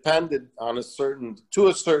depended to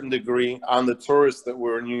a certain degree on the tourists that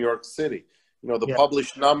were in New York City. The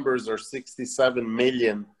published numbers are 67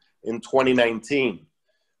 million in 2019.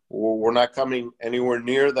 We're not coming anywhere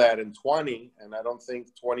near that in 20, and I don't think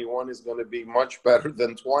 21 is going to be much better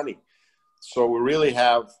than 20. So we really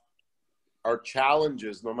have our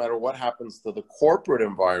challenges no matter what happens to the corporate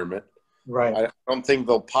environment. Right. I don't think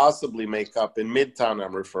they'll possibly make up, in Midtown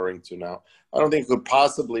I'm referring to now, I don't think it could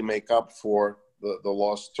possibly make up for the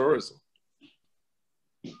lost tourism.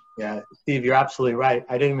 Yeah, Steve, you're absolutely right.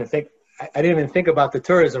 I didn't even think about the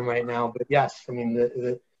tourism right now, but yes, I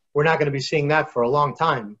mean, we're not going to be seeing that for a long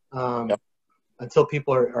time until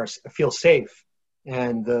people feel safe.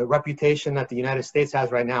 and the reputation that the United States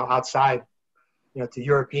has right now outside, to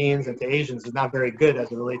Europeans and to Asians is not very good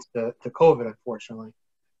as it relates to COVID, unfortunately.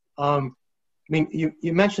 I mean,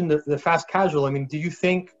 you mentioned the fast casual. I mean, do you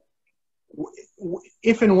think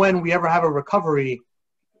if and when we ever have a recovery,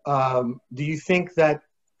 do you think that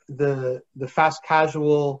the fast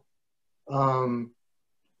casual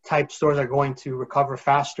type stores are going to recover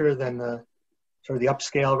faster than the sort of the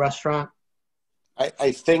upscale restaurant?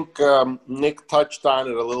 I think Nick touched on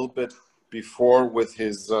it a little bit before with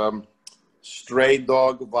his stray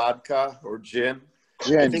dog vodka or gin.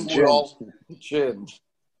 I think we all gin.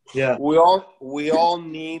 Yeah. We all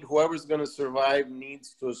need, whoever's going to survive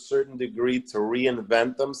needs to a certain degree to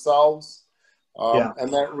reinvent themselves.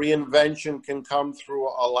 And that reinvention can come through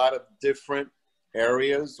a lot of different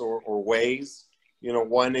areas or ways.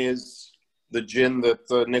 One is the gin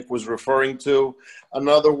that Nick was referring to.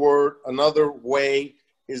 Another way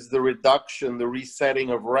is the reduction, the resetting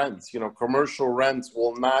of rents. Commercial rents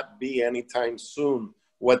will not be anytime soon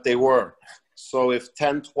what they were. So if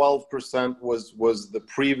 10, 12% was the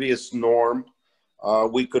previous norm,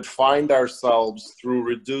 we could find ourselves through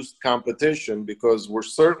reduced competition, because we're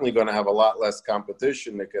certainly going to have a lot less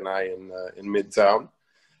competition, Nick and I, in Midtown.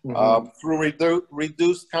 Mm-hmm. Through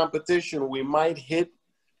reduced competition, we might hit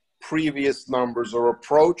previous numbers or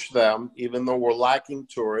approach them, even though we're lacking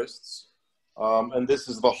tourists. And this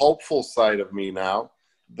is the hopeful side of me now,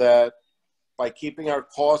 that by keeping our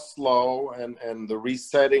costs low and the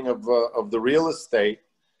resetting of the real estate,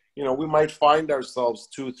 we might find ourselves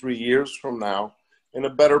 2-3 years from now in a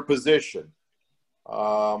better position.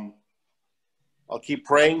 I'll keep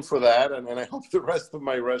praying for that, and I hope the rest of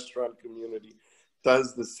my restaurant community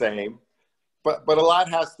does the same. But a lot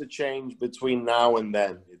has to change between now and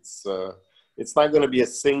then. It's not going to be a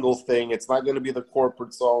single thing. It's not going to be the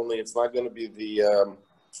corporates only. It's not going to be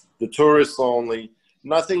the tourists only.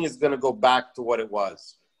 Nothing is going to go back to what it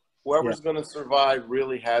was. Whoever's going to survive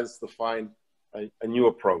really has to find a new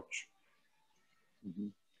approach. Mm-hmm.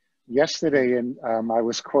 Yesterday, I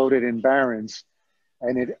was quoted in Barron's,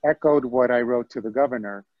 and it echoed what I wrote to the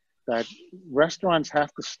governor, that restaurants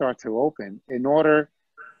have to start to open in order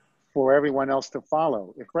for everyone else to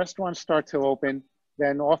follow. If restaurants start to open,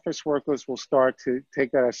 then office workers will start to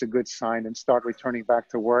take that as a good sign and start returning back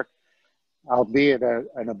to work, albeit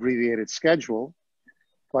an abbreviated schedule.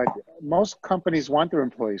 But most companies want their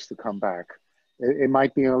employees to come back. It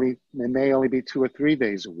may only be 2 or 3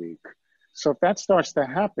 days a week. So if that starts to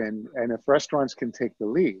happen, and if restaurants can take the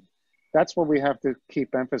lead, that's what we have to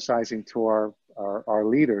keep emphasizing to our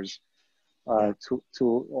leaders,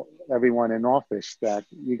 to everyone in office, that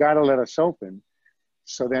you got to let us open.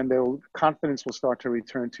 So then confidence will start to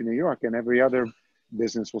return to New York, and every other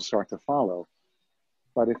business will start to follow.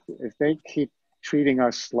 But if they keep treating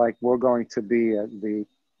us like we're going to be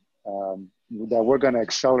that we're going to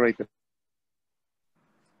accelerate the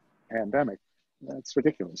pandemic, that's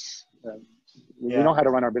ridiculous. We know how to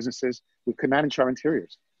run our businesses. We could manage our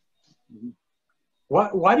interiors. Mm-hmm.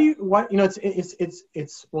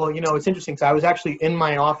 It's interesting, because I was actually in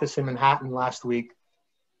my office in Manhattan last week,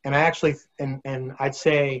 and I'd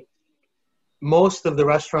say most of the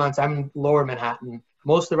restaurants, I'm in Lower Manhattan,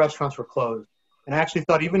 most of the restaurants were closed. And I actually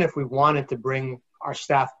thought even if we wanted to bring our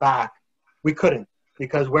staff back, we couldn't,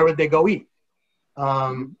 because where would they go eat?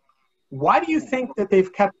 Why do you think that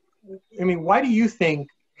why do you think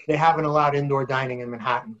they haven't allowed indoor dining in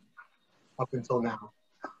Manhattan up until now?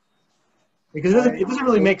 Because it doesn't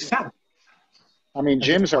really make sense. I mean,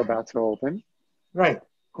 gyms are about to open. Right.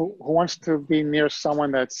 Who wants to be near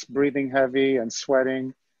someone that's breathing heavy and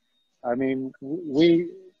sweating? I mean, we've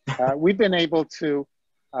been able to,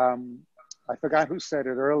 I forgot who said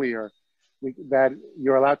it earlier, that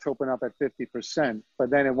you're allowed to open up at 50%, but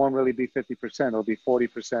then it won't really be 50%, it'll be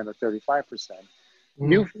 40% or 35%.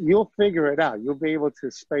 You'll figure it out. You'll be able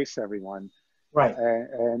to space everyone. Right.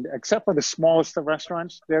 And except for the smallest of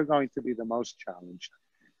restaurants, they're going to be the most challenged.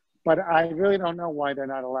 But I really don't know why they're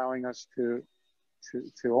not allowing us to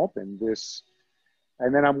open this.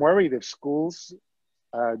 And then I'm worried if schools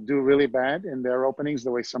do really bad in their openings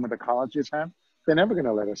the way some of the colleges have, they're never going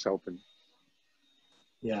to let us open.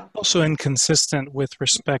 Yeah. Also inconsistent with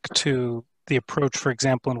respect to the approach, for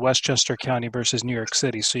example, in Westchester County versus New York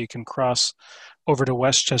City. So you can cross over to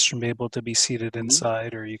Westchester and be able to be seated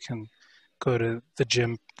inside, or you can go to the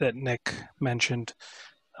gym that Nick mentioned.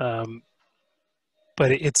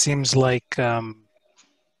 But it seems like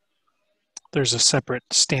there's a separate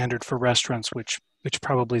standard for restaurants, which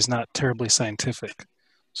probably is not terribly scientific.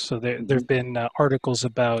 So there've been articles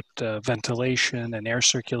about ventilation and air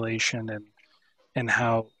circulation and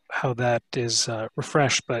how that is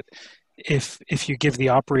refreshed. But if you give the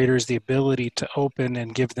operators the ability to open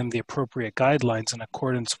and give them the appropriate guidelines in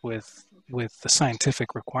accordance with the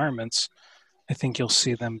scientific requirements, I think you'll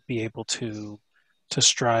see them be able to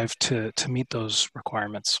strive to meet those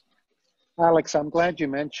requirements. Alex, I'm glad you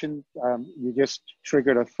mentioned, you just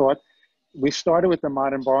triggered a thought. We started with the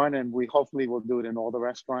Modern Barn, and we hopefully will do it in all the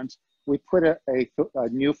restaurants. We put a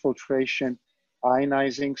new filtration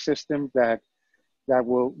ionizing system that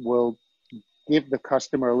will give the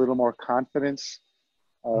customer a little more confidence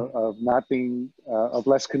of not being, of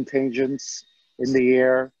less contagions in the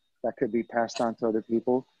air that could be passed on to other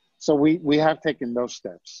people. So we have taken those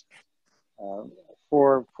steps.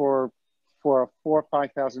 For a $4,000 or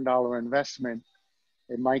 $5,000 investment,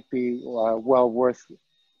 it might be well worth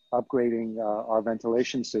upgrading our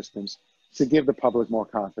ventilation systems to give the public more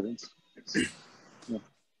confidence. Yeah.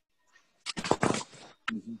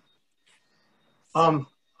 Mm-hmm.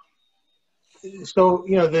 So,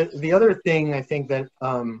 you know, the other thing I think that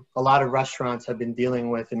a lot of restaurants have been dealing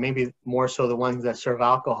with, and maybe more so the ones that serve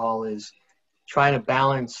alcohol, is trying to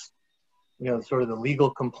balance, you know, sort of the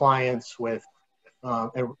legal compliance with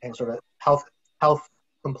and sort of health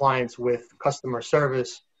compliance with customer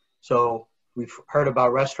service. So we've heard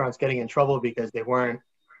about restaurants getting in trouble because they weren't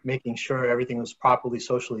making sure everything was properly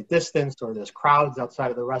socially distanced, or there's crowds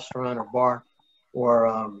outside of the restaurant or bar, or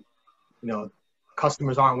you know,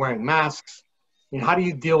 customers aren't wearing masks. I mean, how do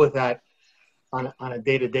you deal with that on a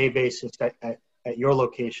day-to-day basis at your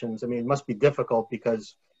locations? I mean, it must be difficult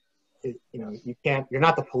because you know, you're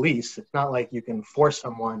not the police. It's not like you can force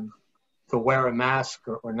someone to wear a mask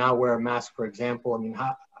or not wear a mask, for example. I mean,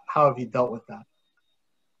 how have you dealt with that?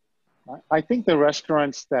 I think the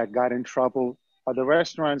restaurants that got in trouble are the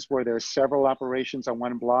restaurants where there's several operations on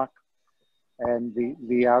one block, and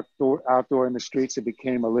the outdoor in the streets, it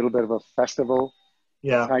became a little bit of a festival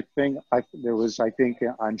type thing. There was, I think,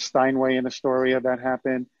 on Steinway in Astoria that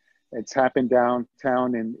happened. It's happened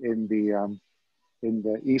downtown in the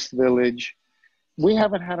East Village. We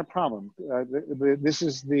haven't had a problem. This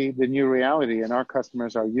is the new reality, and our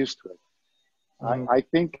customers are used to it. Mm-hmm. I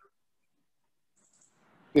think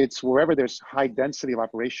it's wherever there's high density of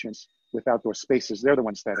operations with outdoor spaces, they're the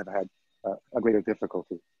ones that have had a greater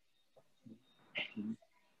difficulty. Mm-hmm.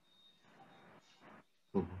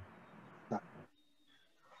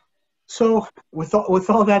 So with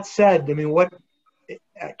all that said, I mean, what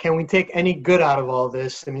can we take any good out of all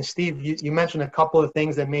this? I mean, Steve, you mentioned a couple of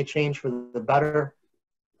things that may change for the better.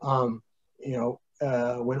 You know,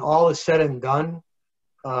 when all is said and done,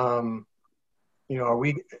 you know,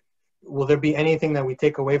 will there be anything that we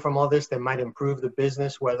take away from all this that might improve the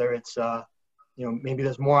business? Whether it's, you know, maybe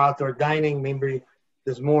there's more outdoor dining, maybe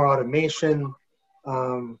there's more automation.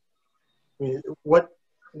 What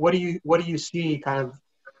do you see kind of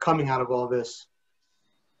coming out of all this?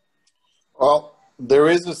 Well, there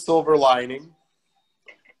is a silver lining.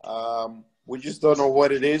 We just don't know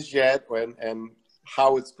what it is yet and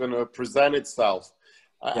how it's going to present itself.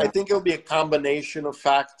 I think it'll be a combination of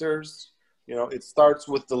factors. You know, it starts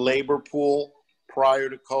with the labor pool. Prior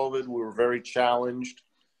to COVID, we were very challenged.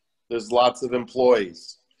 There's lots of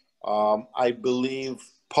employees. I believe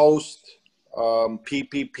post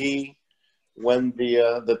PPP, when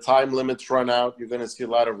the time limits run out, you're going to see a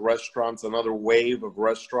lot of restaurants, another wave of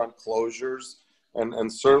restaurant closures.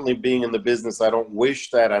 And certainly being in the business, I don't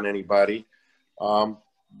wish that on anybody.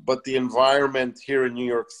 But the environment here in New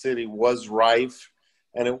York City was rife,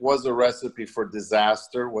 and it was a recipe for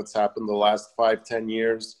disaster, what's happened the last 5-10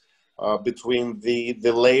 years, between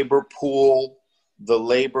the labor pool, the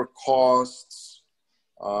labor costs,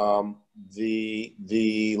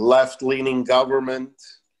 the left-leaning government,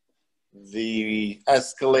 the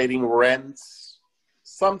escalating rents.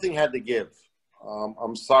 Something had to give.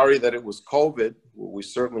 I'm sorry that it was COVID. We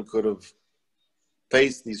certainly could have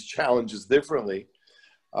faced these challenges differently.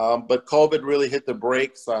 But COVID really hit the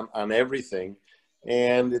brakes on everything.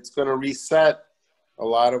 And it's going to reset a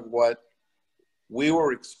lot of what we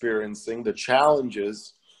were experiencing. The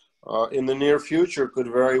challenges in the near future could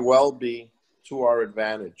very well be to our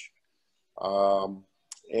advantage.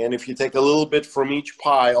 And if you take a little bit from each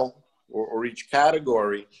pile or each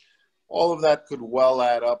category, all of that could well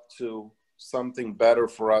add up to something better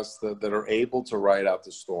for us that are able to ride out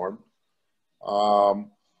the storm.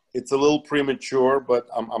 It's a little premature, but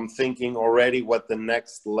I'm thinking already what the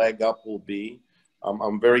next leg up will be.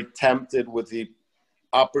 I'm very tempted with the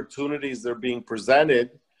opportunities that are being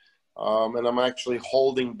presented, and I'm actually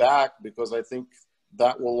holding back because I think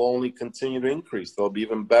that will only continue to increase. There'll be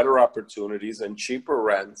even better opportunities and cheaper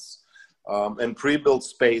rents and pre-built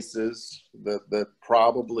spaces that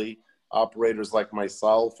probably operators like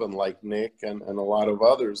myself and like Nick and a lot of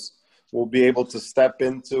others we'll be able to step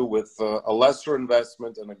into with a lesser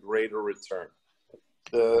investment and a greater return.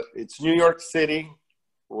 It's New York City.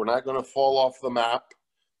 We're not going to fall off the map.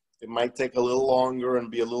 It might take a little longer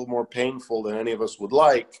and be a little more painful than any of us would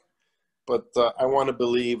like, but I want to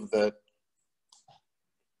believe that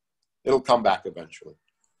it'll come back eventually.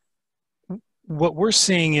 What we're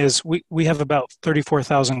seeing is we have about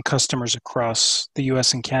 34,000 customers across the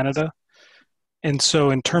US and Canada. And so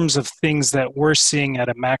in terms of things that we're seeing at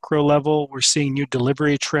a macro level, we're seeing new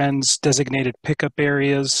delivery trends, designated pickup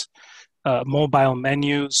areas, mobile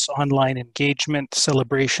menus, online engagement,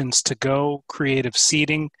 celebrations to go, creative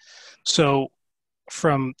seating. So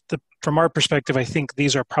from our perspective, I think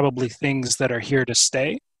these are probably things that are here to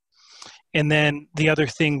stay. And then the other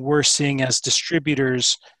thing we're seeing as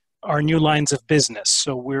distributors are new lines of business.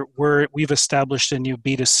 So we've established a new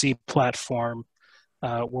B2C platform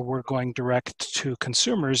where we're going direct to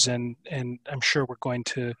consumers, and I'm sure we're going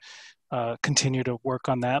to continue to work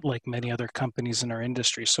on that like many other companies in our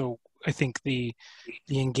industry. So I think the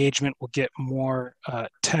engagement will get more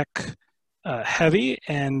tech heavy,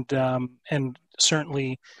 and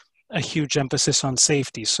certainly a huge emphasis on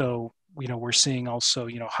safety. So we're seeing also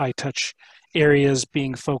high touch areas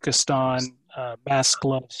being focused on, mask,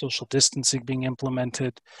 gloves, social distancing being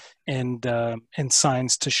implemented, and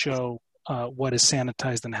signs to show what is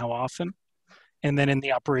sanitized and how often. And then in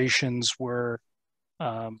the operations, we're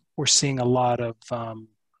seeing a lot of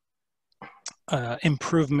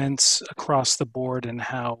improvements across the board in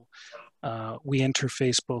how we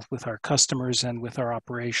interface both with our customers and with our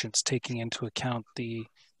operations, taking into account the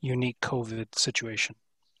unique COVID situation.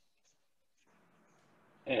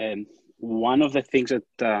 One of the things that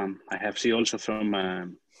I have seen also from a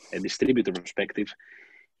distributor perspective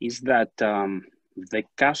is that the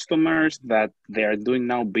customers that they are doing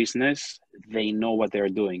now business, they know what they're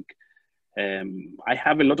doing. I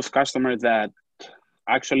have a lot of customers that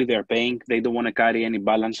actually they're paying, they don't want to carry any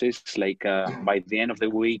balances. Like by the end of the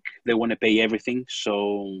week, they want to pay everything.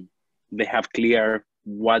 So they have clear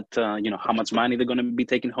what, how much money they're going to be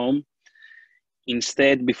taking home.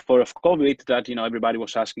 Instead, before of COVID, that, everybody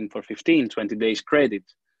was asking for 15, 20 days credit.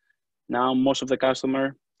 Now, most of the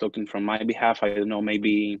customer, talking from my behalf, I don't know,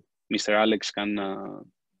 maybe Mr. Alex can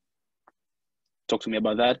talk to me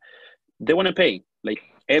about that. They want to pay. Like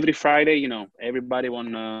every Friday, everybody want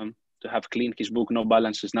to have cleaned his book, no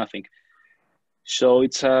balances, nothing. So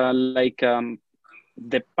it's the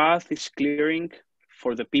path is clearing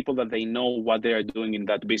for the people that they know what they are doing in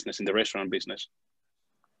that business, in the restaurant business.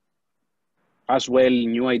 As well,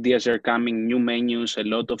 new ideas are coming, new menus, a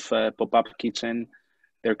lot of pop-up kitchen.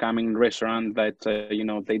 They're coming in restaurant that,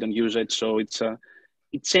 they don't use it. So it's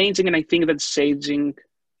changing, and I think that's changing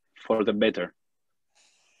for the better.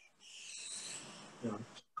 Yeah.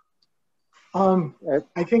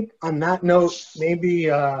 I think on that note, maybe,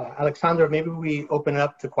 Alexandra, maybe we open it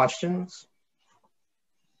up to questions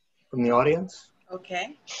from the audience.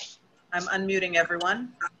 Okay. I'm unmuting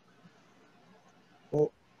everyone.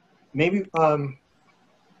 Well, maybe,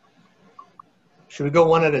 should we go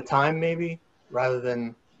one at a time, maybe, rather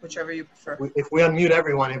than... Whichever you prefer. If we unmute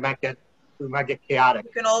everyone, we might get chaotic.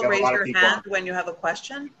 You can all raise your hand when you have a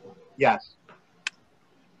question. Yes.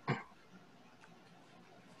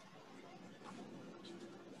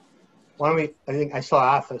 Why don't we, I think I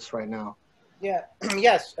saw Athos right now. Yeah,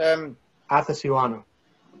 yes. Athos Ioannou.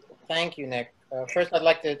 Thank you, Nick. First, I'd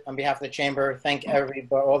like to, on behalf of the Chamber, thank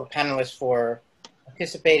all the panelists for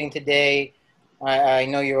participating today. I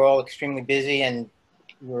know you're all extremely busy, and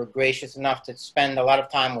you were gracious enough to spend a lot of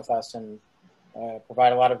time with us and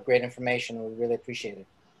provide a lot of great information. We really appreciate it.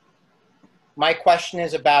 My question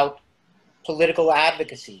is about political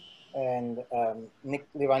advocacy. And Nick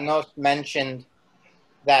Livanos mentioned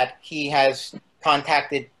that he has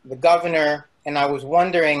contacted the governor, and I was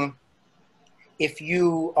wondering if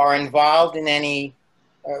you are involved in any,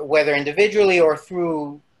 whether individually or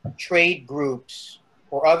through trade groups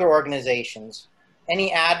or other organizations,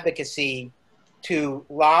 any advocacy to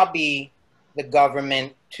lobby the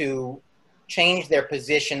government to change their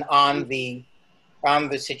position on the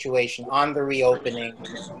situation, on the reopening,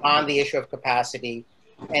 on the issue of capacity.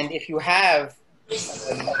 And if you have,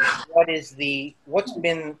 what's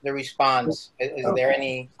been the response? Is there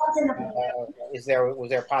any, was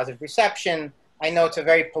there a positive reception? I know it's a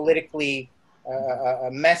very politically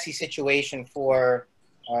messy situation for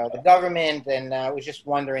the government, and I was just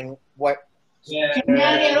wondering what. Sorry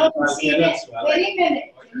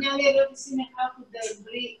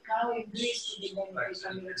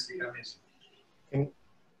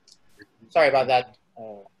about that.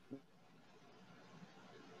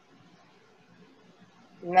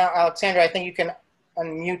 Now, Alexandra, I think you can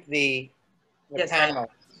unmute the Yes, panel.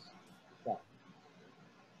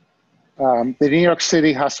 The New York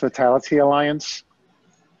City Hospitality Alliance,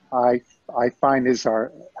 I find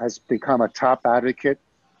has become a top advocate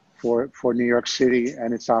for New York City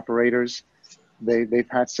and its operators. They've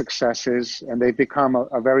had successes, and they've become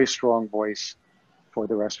a very strong voice for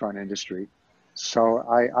the restaurant industry. So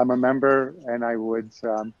I'm a member, and I would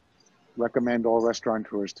recommend all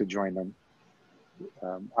restaurateurs to join them.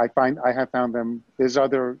 I have found them. There's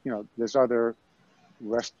other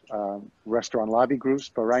restaurant lobby groups,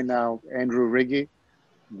 but right now Andrew Riggi,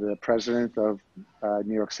 the president of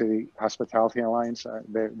New York City Hospitality Alliance,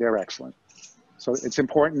 they're excellent. So it's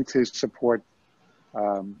important to support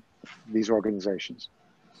these organizations.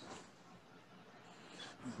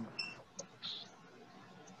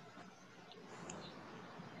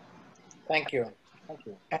 Thank you. Thank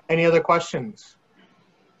you. Any other questions?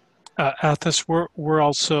 Athos, we're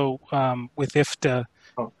also with IFTA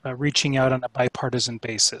reaching out on a bipartisan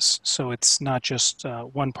basis. So it's not just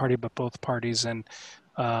one party, but both parties. And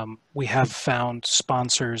we have found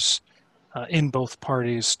sponsors in both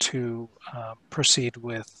parties to proceed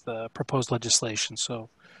with proposed legislation. So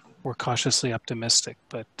we're cautiously optimistic,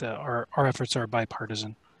 but our efforts are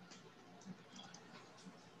bipartisan.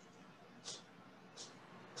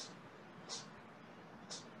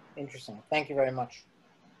 Interesting. Thank you very much.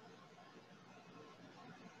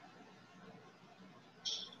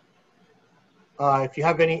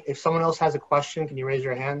 If someone else has a question, can you raise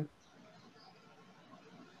your hand?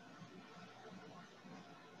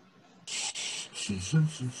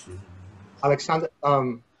 Alexander,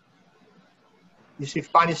 you see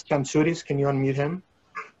Fanis Tamsouris, can you unmute him?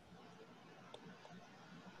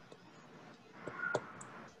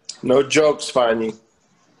 No jokes, Fanny.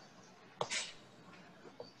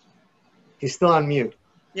 He's still on mute.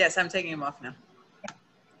 Yes, I'm taking him off now.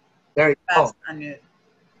 There you go. Unmute.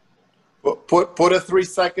 Put a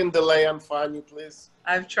 3-second delay on Fanny, please.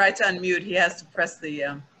 I've tried to unmute. He has to press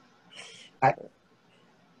the...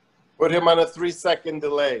 Put him on a 3-second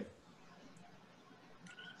delay,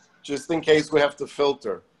 just in case we have to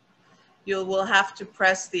filter. You will have to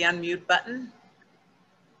press the unmute button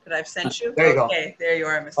that I've sent you. There you go. Okay, there you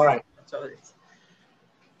are, Mr. All right.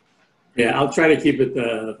 Yeah, I'll try to keep it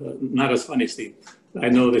not as funny, Steve. I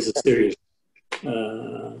know this is serious.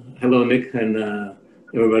 Hello, Nick, and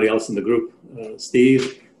everybody else in the group.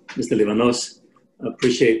 Steve, Mr. Livanos,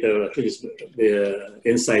 appreciate the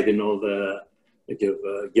insight in all that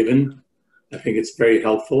you've given. I think it's very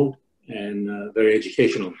helpful and very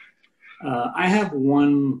educational. I have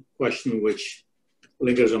one question which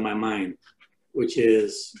lingers on my mind, which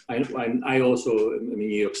is, I also am in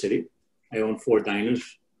New York City. I own 4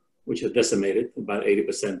 diners, which are decimated, about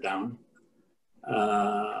 80% down.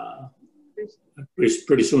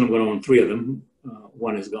 Pretty soon I'm going to own 3 of them.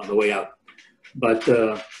 One is on the way out. But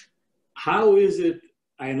how is it,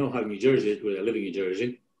 I know how New Jersey is, where I live in New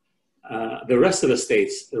Jersey, the rest of the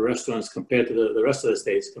states, the restaurants compared to the rest of the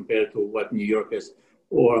states compared to what New York is,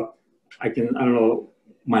 or I don't know,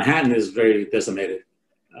 Manhattan is very decimated.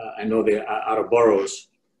 I know the outer boroughs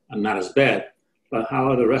are not as bad, but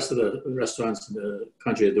how are the rest of the restaurants in the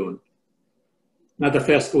country are doing? Not the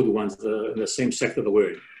fast food ones, in the same sector that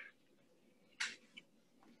we're in.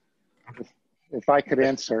 If I could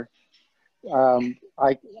answer,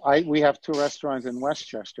 we have 2 restaurants in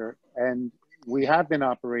Westchester, and we have been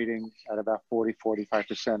operating at about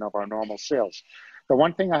 40–45% of our normal sales. The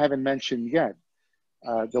one thing I haven't mentioned yet,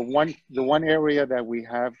 the one area that we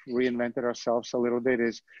have reinvented ourselves a little bit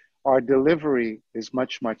is our delivery is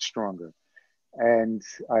much stronger, and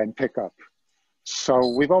pickup. So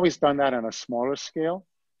we've always done that on a smaller scale,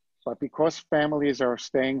 but because families are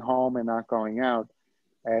staying home and not going out,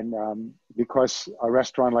 and because a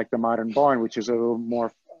restaurant like the Modern Barn, which is a little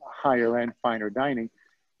more higher end, finer dining,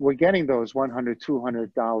 we're getting those $100,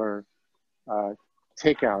 $200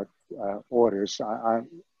 takeout orders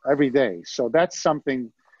every day. So that's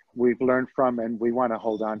something we've learned from, and we want to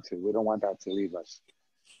hold on to. We don't want that to leave us.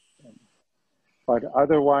 But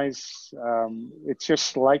otherwise, it's just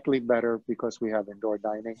slightly better because we have indoor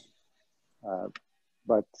dining,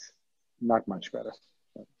 but not much better.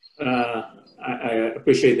 I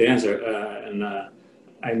appreciate the answer, and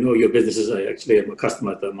I know your business is actually I'm a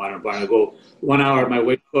customer at the Modern Barn. I go 1 hour my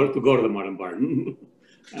way to go to the Modern Barn.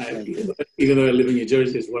 Even though I live in New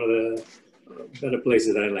Jersey, it's one of the better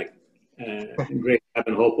places that I like. Great,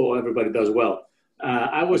 and hope everybody does well.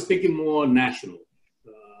 I was thinking more national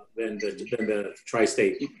than the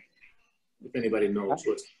tri-state. If anybody knows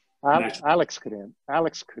what's national. Alex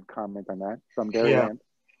could comment on that from Dairyland.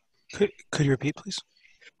 Could you repeat, please?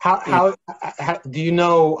 How do you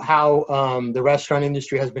know how the restaurant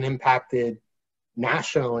industry has been impacted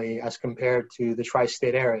nationally as compared to the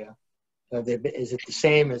tri-state area? Is it the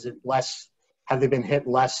same? Is it less? Have they been hit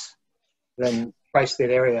less than tri-state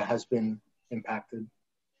area has been impacted?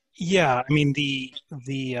 Yeah, I mean the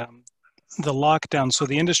lockdown. So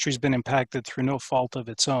the industry's been impacted through no fault of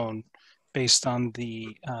its own, based on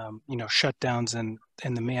the shutdowns and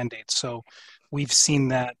the mandates. So we've seen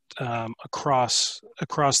that across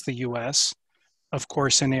the U.S. Of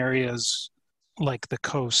course, in areas like the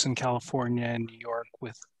coast in California and New York,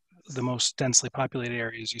 with the most densely populated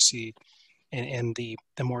areas, you see in the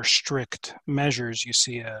more strict measures, you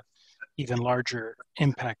see a even larger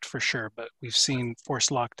impact for sure. But we've seen forced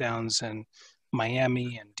lockdowns in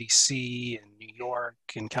Miami and DC and New York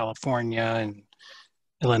and California and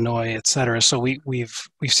Illinois, et cetera. So we've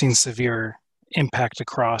seen severe impact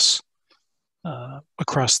across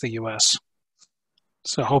the U.S.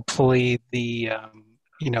 So hopefully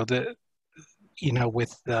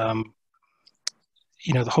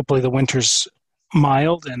hopefully the winter's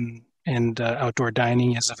mild and outdoor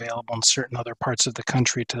dining is available in certain other parts of the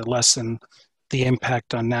country to lessen the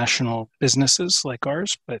impact on national businesses like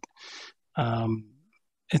ours. But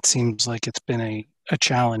it seems like it's been a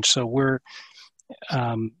challenge. So we're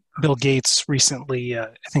Bill Gates recently, I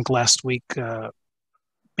think last week,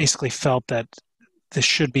 basically felt that this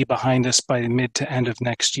should be behind us by mid to end of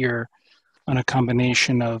next year on a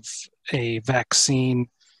combination of a vaccine,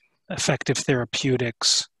 effective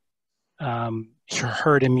therapeutics,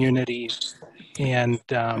 herd immunity, and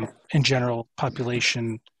in general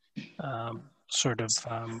population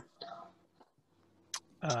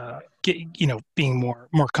being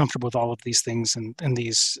more comfortable with all of these things and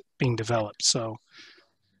these being developed. So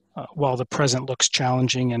while the present looks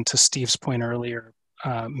challenging, and to Steve's point earlier,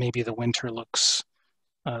 maybe the winter looks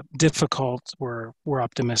difficult, we're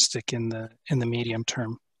optimistic in the medium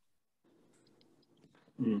term.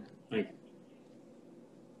 Thank you.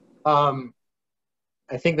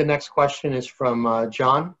 I think the next question is from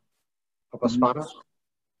John Apaspana.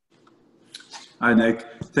 Hi, Nick.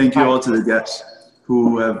 Thank you all to the guests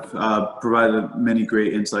who have provided many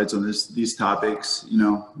great insights on these topics. You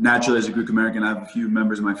know, naturally, as a Greek American, I have a few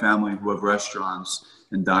members of my family who have restaurants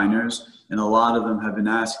and diners, and a lot of them have been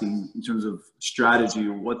asking, in terms of strategy,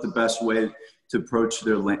 what the best way to approach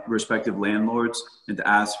their respective landlords and to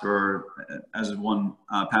ask for, as one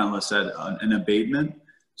panelist said, an abatement.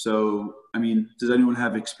 So, I mean, does anyone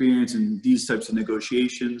have experience in these types of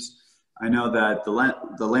negotiations? I know that the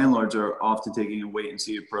landlords are often taking a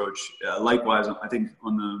wait-and-see approach. Likewise, I think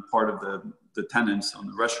on the part of the tenants, on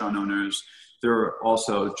the restaurant owners, they're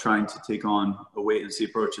also trying to take on a wait-and-see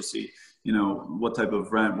approach to see, you know, what type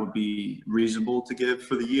of rent would be reasonable to give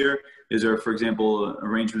for the year. Is there, for example,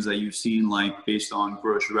 arrangements that you've seen, like based on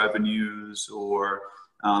gross revenues, or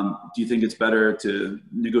do you think it's better to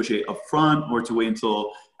negotiate upfront or to wait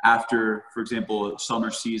until after, for example,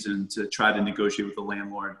 summer season to try to negotiate with the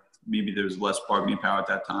landlord? Maybe there's less bargaining power at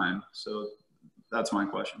that time. So that's my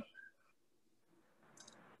question.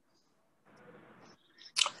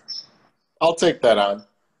 I'll take that on.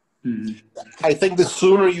 Mm-hmm. I think the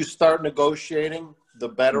sooner you start negotiating, the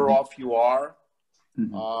better Mm-hmm. off you are.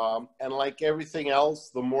 Mm-hmm. And like everything else,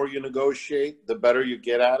 the more you negotiate, the better you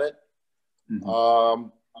get at it. Mm-hmm.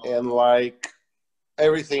 And like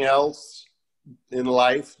everything else in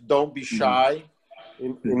life, don't be shy.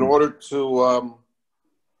 In order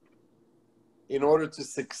to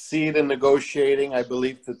succeed in negotiating, I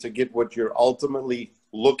believe that to get what you're ultimately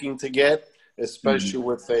looking to get, especially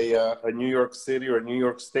with a New York City or New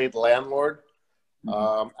York State landlord,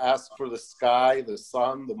 ask for the sky, the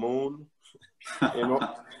sun, the moon,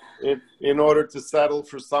 in order to settle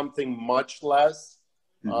for something much less.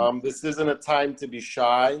 This isn't a time to be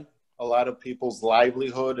shy. A lot of people's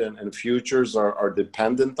livelihood and futures are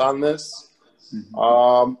dependent on this.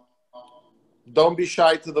 Don't be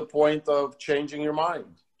shy to the point of changing your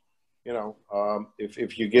mind. You know,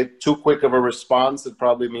 if you get too quick of a response, it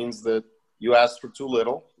probably means that you asked for too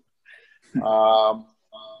little.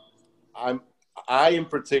 I in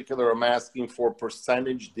particular am asking for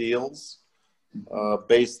percentage deals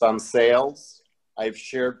based on sales. I've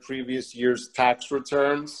shared previous year's tax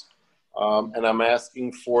returns, and I'm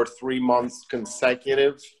asking for 3 months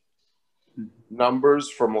consecutive numbers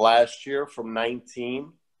from last year, from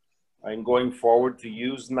 19. I'm going forward to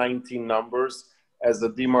use 19 numbers as a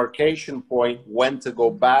demarcation point when to go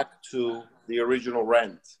back to the original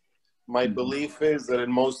rent. My belief is that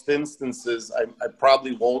in most instances, I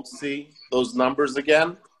probably won't see those numbers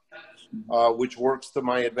again, which works to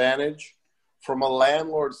my advantage. From a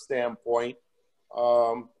landlord standpoint,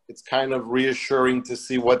 it's kind of reassuring to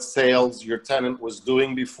see what sales your tenant was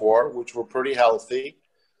doing before, which were pretty healthy.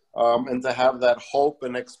 And to have that hope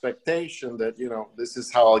and expectation that, you know, this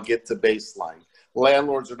is how I'll get to baseline.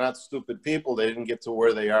 Landlords are not stupid people. They didn't get to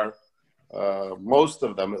where they are, most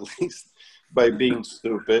of them at least, by being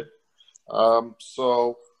stupid.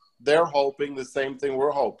 So they're hoping the same thing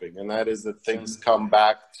we're hoping, and that is that things come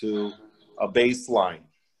back to a baseline.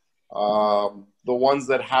 The ones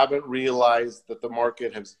that haven't realized that the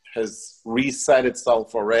market has reset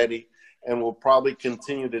itself already and will probably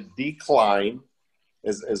continue to decline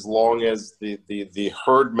as long as the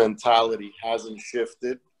herd mentality hasn't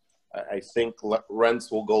shifted. I think rents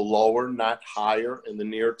will go lower, not higher in the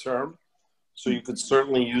near term. So you could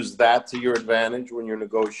certainly use that to your advantage when you're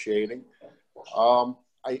negotiating.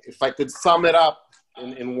 If I could sum it up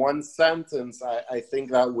in one sentence, I think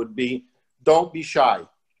that would be, don't be shy.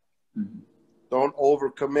 Mm-hmm. Don't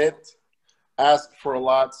overcommit. Ask for a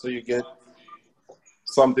lot so you get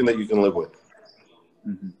something that you can live with.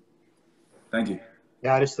 Mm-hmm. Thank you.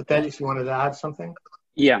 Yeah, Aristoteles, you wanted to add something?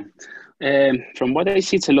 Yeah. From what I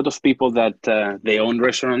see, it's a lot of people that they own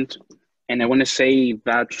restaurant. And I want to say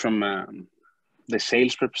that from the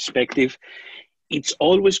sales perspective, it's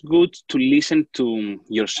always good to listen to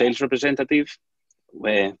your sales representative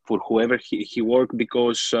for whoever he works,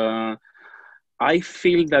 because I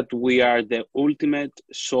feel that we are the ultimate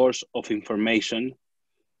source of information.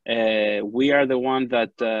 We are the one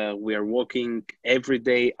that we are walking every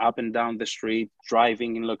day up and down the street,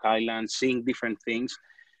 driving in Long Island, seeing different things.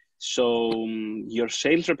 So your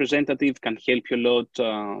sales representative can help you a lot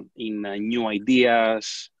in new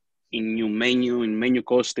ideas, in new menu, in menu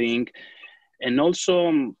costing. And also,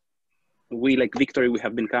 we, like Victory, we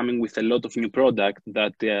have been coming with a lot of new product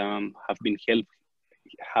that have been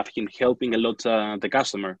helping a lot the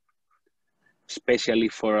customer, especially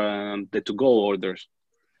for the to-go orders.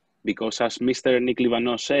 Because as Mr. Nick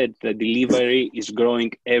Livanos said, the delivery is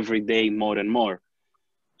growing every day more and more.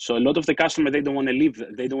 So a lot of the customers, they don't want to leave,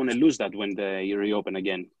 they don't want to lose that when they reopen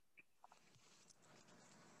again.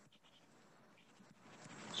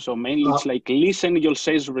 So mainly it's like listen to your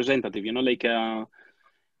sales representative, you know, like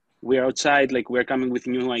we're outside, like we're coming with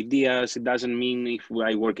new ideas. It doesn't mean if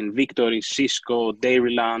I work in Victory, Cisco,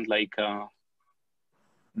 Dairyland, like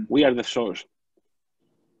we are the source.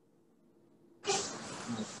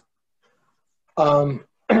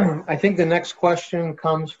 I think the next question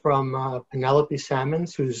comes from Penelope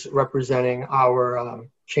Salmons, who's representing our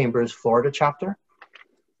Chamber's Florida chapter.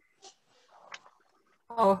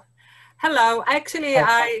 Oh, hello. Actually,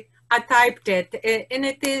 I typed it, and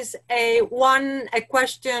it is a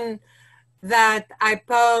question that I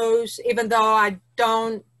pose, even though I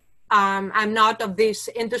don't, I'm not of this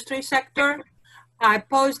industry sector. I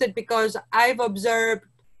posed it because I've observed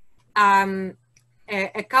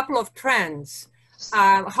a couple of trends.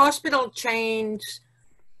 Hospital chains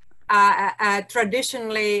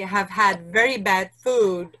traditionally have had very bad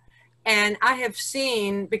food, and I have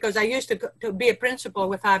seen, because I used to be a principal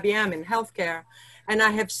with IBM in healthcare, and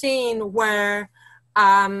I have seen where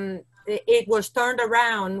it was turned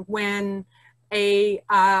around when a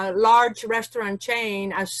large restaurant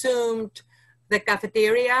chain assumed the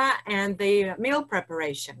cafeteria and the meal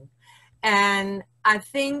preparation. And I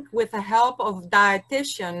think with the help of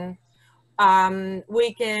dietitian,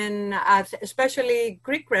 we can, especially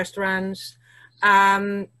Greek restaurants,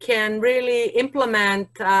 can really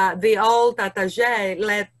implement the old adage,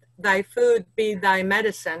 let thy food be thy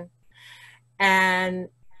medicine. And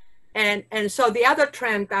so the other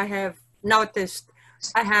trend I have noticed,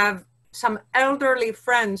 I have some elderly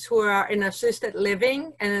friends who are in assisted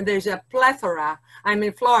living, and there's a plethora. I'm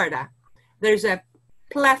in Florida. There's a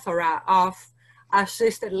plethora of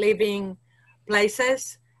assisted living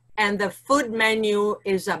places, and the food menu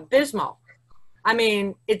is abysmal. I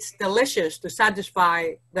mean, it's delicious to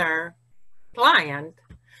satisfy their client,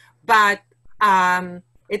 but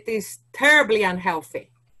it is terribly unhealthy.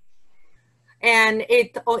 And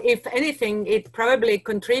it, if anything, it probably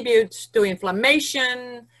contributes to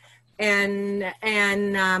inflammation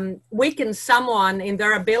and weakens someone in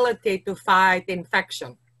their ability to fight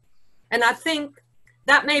infection. And I think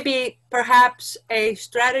that may be perhaps a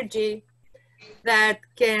strategy that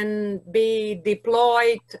can be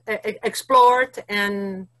deployed, explored,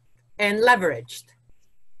 and leveraged.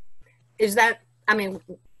 Is that, I mean,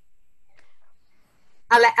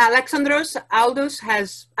 Alexandros, Aldous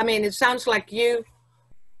has, I mean, it sounds like you're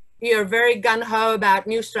very gung-ho about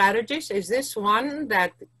new strategies. Is this one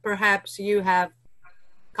that perhaps you have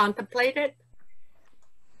contemplated?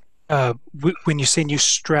 When you say new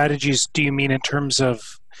strategies, do you mean in terms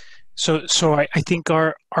of, so I think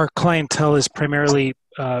our clientele is primarily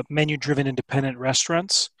menu-driven independent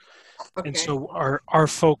restaurants. Okay. And so our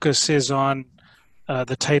focus is on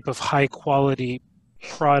the type of high-quality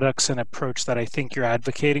products and approach that I think you're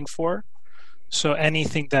advocating for. So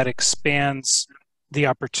anything that expands the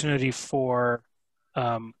opportunity for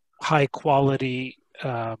high-quality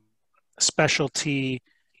specialty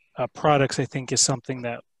products, I think, is something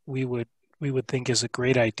that we would think is a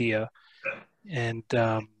great idea. And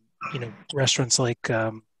you know, restaurants like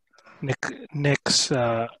Nick's,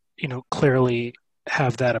 you know, clearly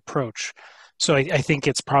have that approach. So I think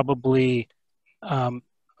it's probably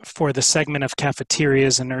for the segment of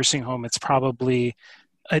cafeterias and nursing home, it's probably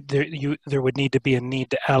there would need to be a need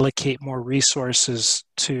to allocate more resources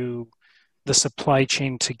to the supply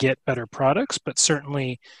chain to get better products, but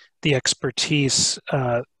certainly the expertise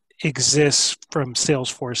exists from sales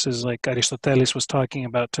forces like Aristoteles was talking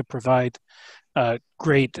about to provide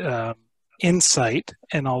great insight,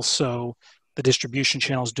 and also the distribution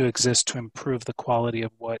channels do exist to improve the quality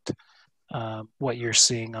of what you're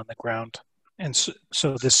seeing on the ground. And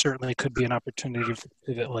so this certainly could be an opportunity for a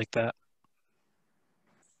pivot like that.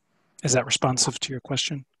 Is that responsive to your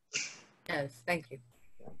question? Yes, thank you.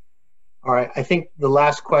 All right, I think the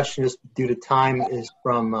last question, just due to time, is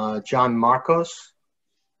from John Marcos.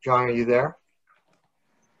 John, are you there?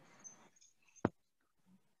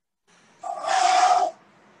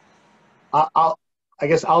 I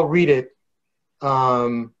guess I'll read it,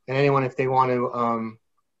 and anyone, if they want to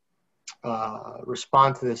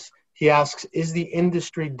respond to this. He asks, is the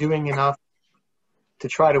industry doing enough to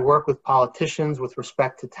try to work with politicians with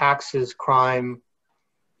respect to taxes, crime,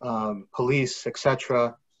 police,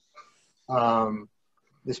 etc.?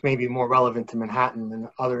 This may be more relevant to Manhattan than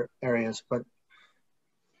other areas, but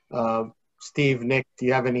Steve, Nick, do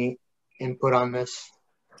you have any input on this?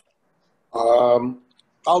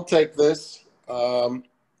 I'll take this.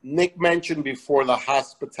 Nick mentioned before the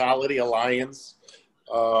Hospitality Alliance.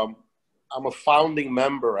 I'm a founding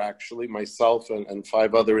member, actually, myself and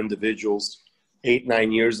 5 other individuals.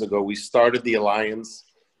 8-9 years ago, we started the Alliance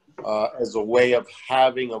as a way of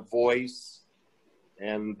having a voice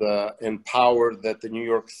and power that the New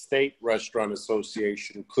York State Restaurant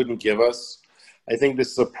Association couldn't give us. I think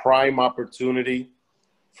this is a prime opportunity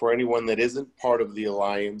for anyone that isn't part of the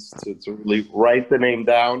Alliance to really write the name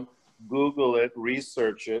down, Google it,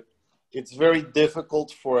 research it. It's very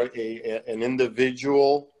difficult for an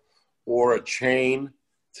individual or a chain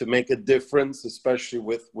to make a difference, especially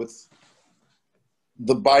with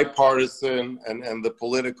the bipartisan and the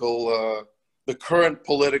political, the current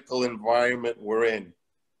political environment we're in.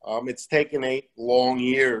 It's taken 8 long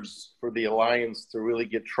years for the Alliance to really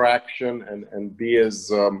get traction and be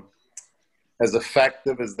as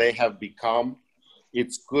effective as they have become.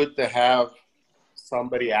 It's good to have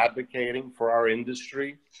somebody advocating for our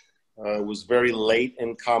industry. It was very late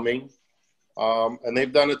in coming, and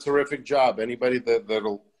they've done a terrific job. Anybody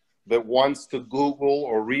that wants to Google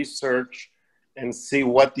or research and see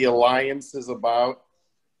what the Alliance is about,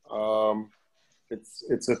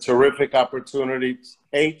 it's a terrific opportunity,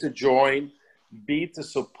 A, to join, B, to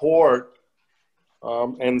support,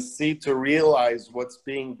 and C, to realize what's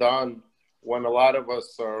being done when a lot of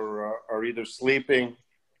us are either sleeping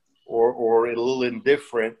or a little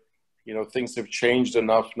indifferent. You know, things have changed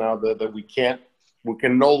enough now that we can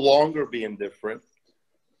no longer be indifferent.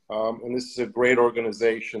 And this is a great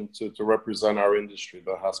organization to represent our industry,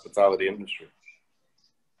 the hospitality industry.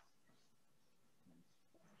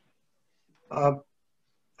 I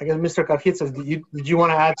guess, Mr. Cajizas, did you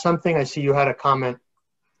want to add something? I see you had a comment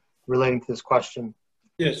relating to this question.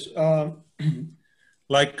 Yes.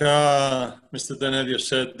 Like Mr. Tenedio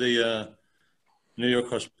said, the New York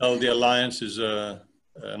Hospitality Alliance is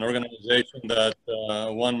an organization that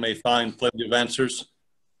one may find plenty of answers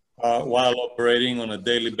while operating on a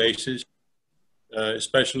daily basis,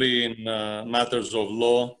 especially in matters of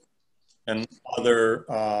law and other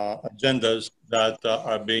agendas that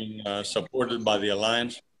are being supported by the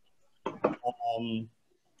Alliance. On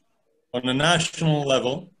a national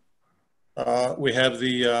level, we have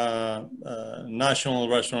the National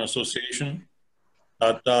Restaurant Association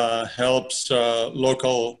that helps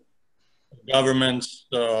local governments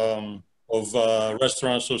of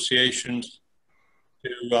restaurant associations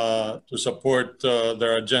to support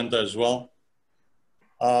their agenda as well.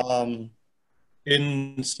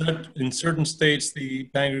 In certain states, the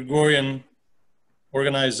Pan-Gregorian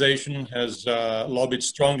organization has lobbied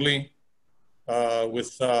strongly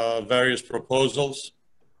with various proposals.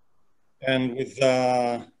 And with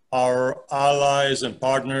our allies and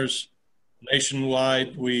partners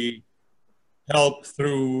nationwide, we help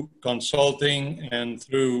through consulting and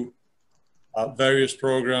through various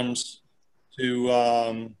programs to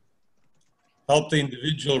help the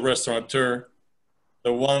individual restaurateur,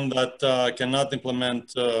 the one that cannot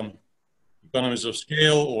implement economies of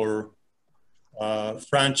scale or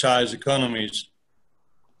franchise economies,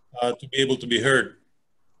 to be able to be heard.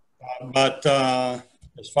 But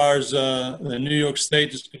as far as the New York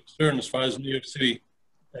State is concerned, as far as New York City,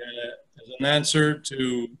 as an answer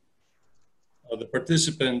to the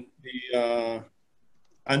participant, the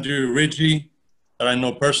Andrew Ridgey, that I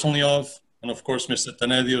know personally of, and of course Mr.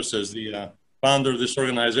 Tenedios as the founder of this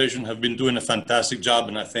organization, have been doing a fantastic job.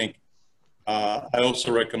 And I think I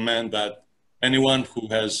also recommend that anyone who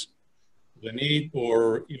has the need,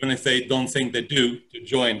 or even if they don't think they do, to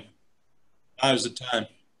join. Now is the time.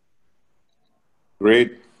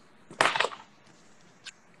 Great.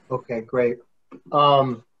 Okay, great.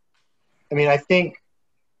 I mean, I think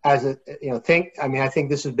as a, I think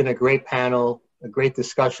this has been a great panel, a great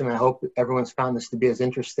discussion. I hope everyone's found this to be as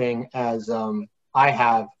interesting as I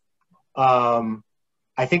have.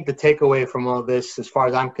 I think the takeaway from all this, as far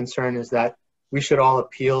as I'm concerned, is that we should all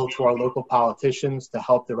appeal to our local politicians to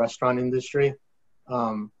help the restaurant industry.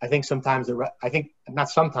 I think sometimes, I think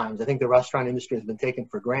the restaurant industry has been taken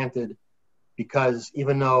for granted, because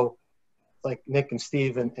even though, like Nick and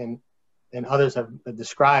Steve and others have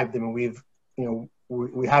described, I mean,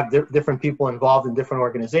 we have different people involved in different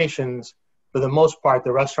organizations. For the most part,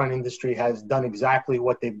 the restaurant industry has done exactly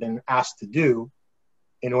what they've been asked to do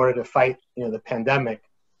in order to fight, the pandemic.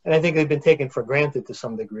 And I think they've been taken for granted to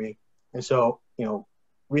some degree. And so,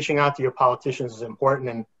 reaching out to your politicians is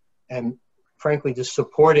important, and frankly, just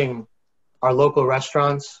supporting our local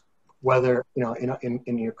restaurants, whether, in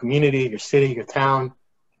your community, your city, your town,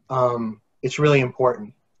 it's really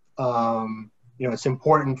important. It's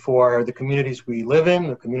important for the communities we live in,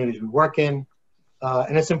 the communities we work in,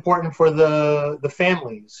 and it's important for the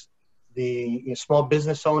families, the small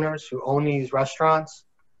business owners who own these restaurants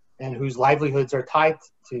and whose livelihoods are tied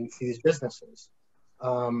to these businesses.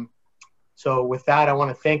 So with that, I want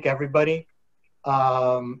to thank everybody.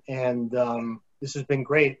 This has been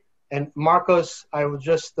great. And Marcos, I will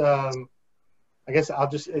just,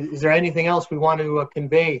 is there anything else we want to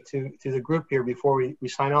convey to the group here before we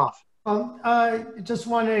sign off? I just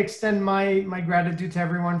want to extend my gratitude to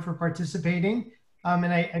everyone for participating.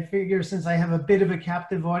 And I figure, since I have a bit of a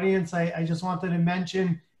captive audience, I just wanted to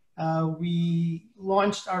mention we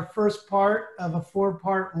launched our first part of a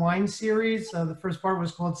 4-part wine series. The first part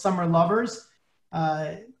was called Summer Lovers.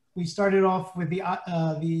 We started off with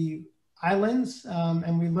the islands,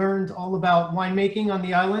 and we learned all about winemaking on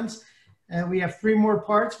the islands. We have 3 more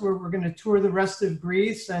parts where we're going to tour the rest of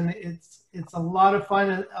Greece, and it's a lot of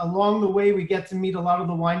fun. Along the way, we get to meet a lot of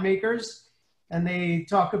the winemakers, and they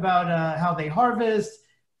talk about how they harvest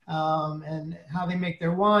and how they make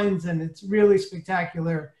their wines, and it's really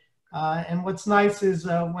spectacular. And what's nice is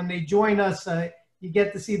when they join us, you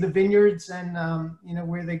get to see the vineyards and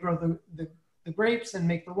where they grow the grapes and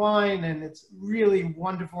make the wine, and it's really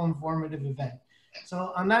wonderful, informative event.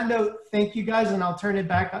 So on that note, thank you guys, and I'll turn it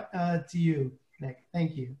back to you, Nick.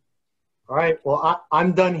 Thank you. All right, well,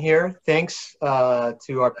 I'm done here. Thanks to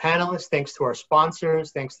our panelists, thanks to our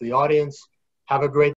sponsors, thanks to the audience. Have a great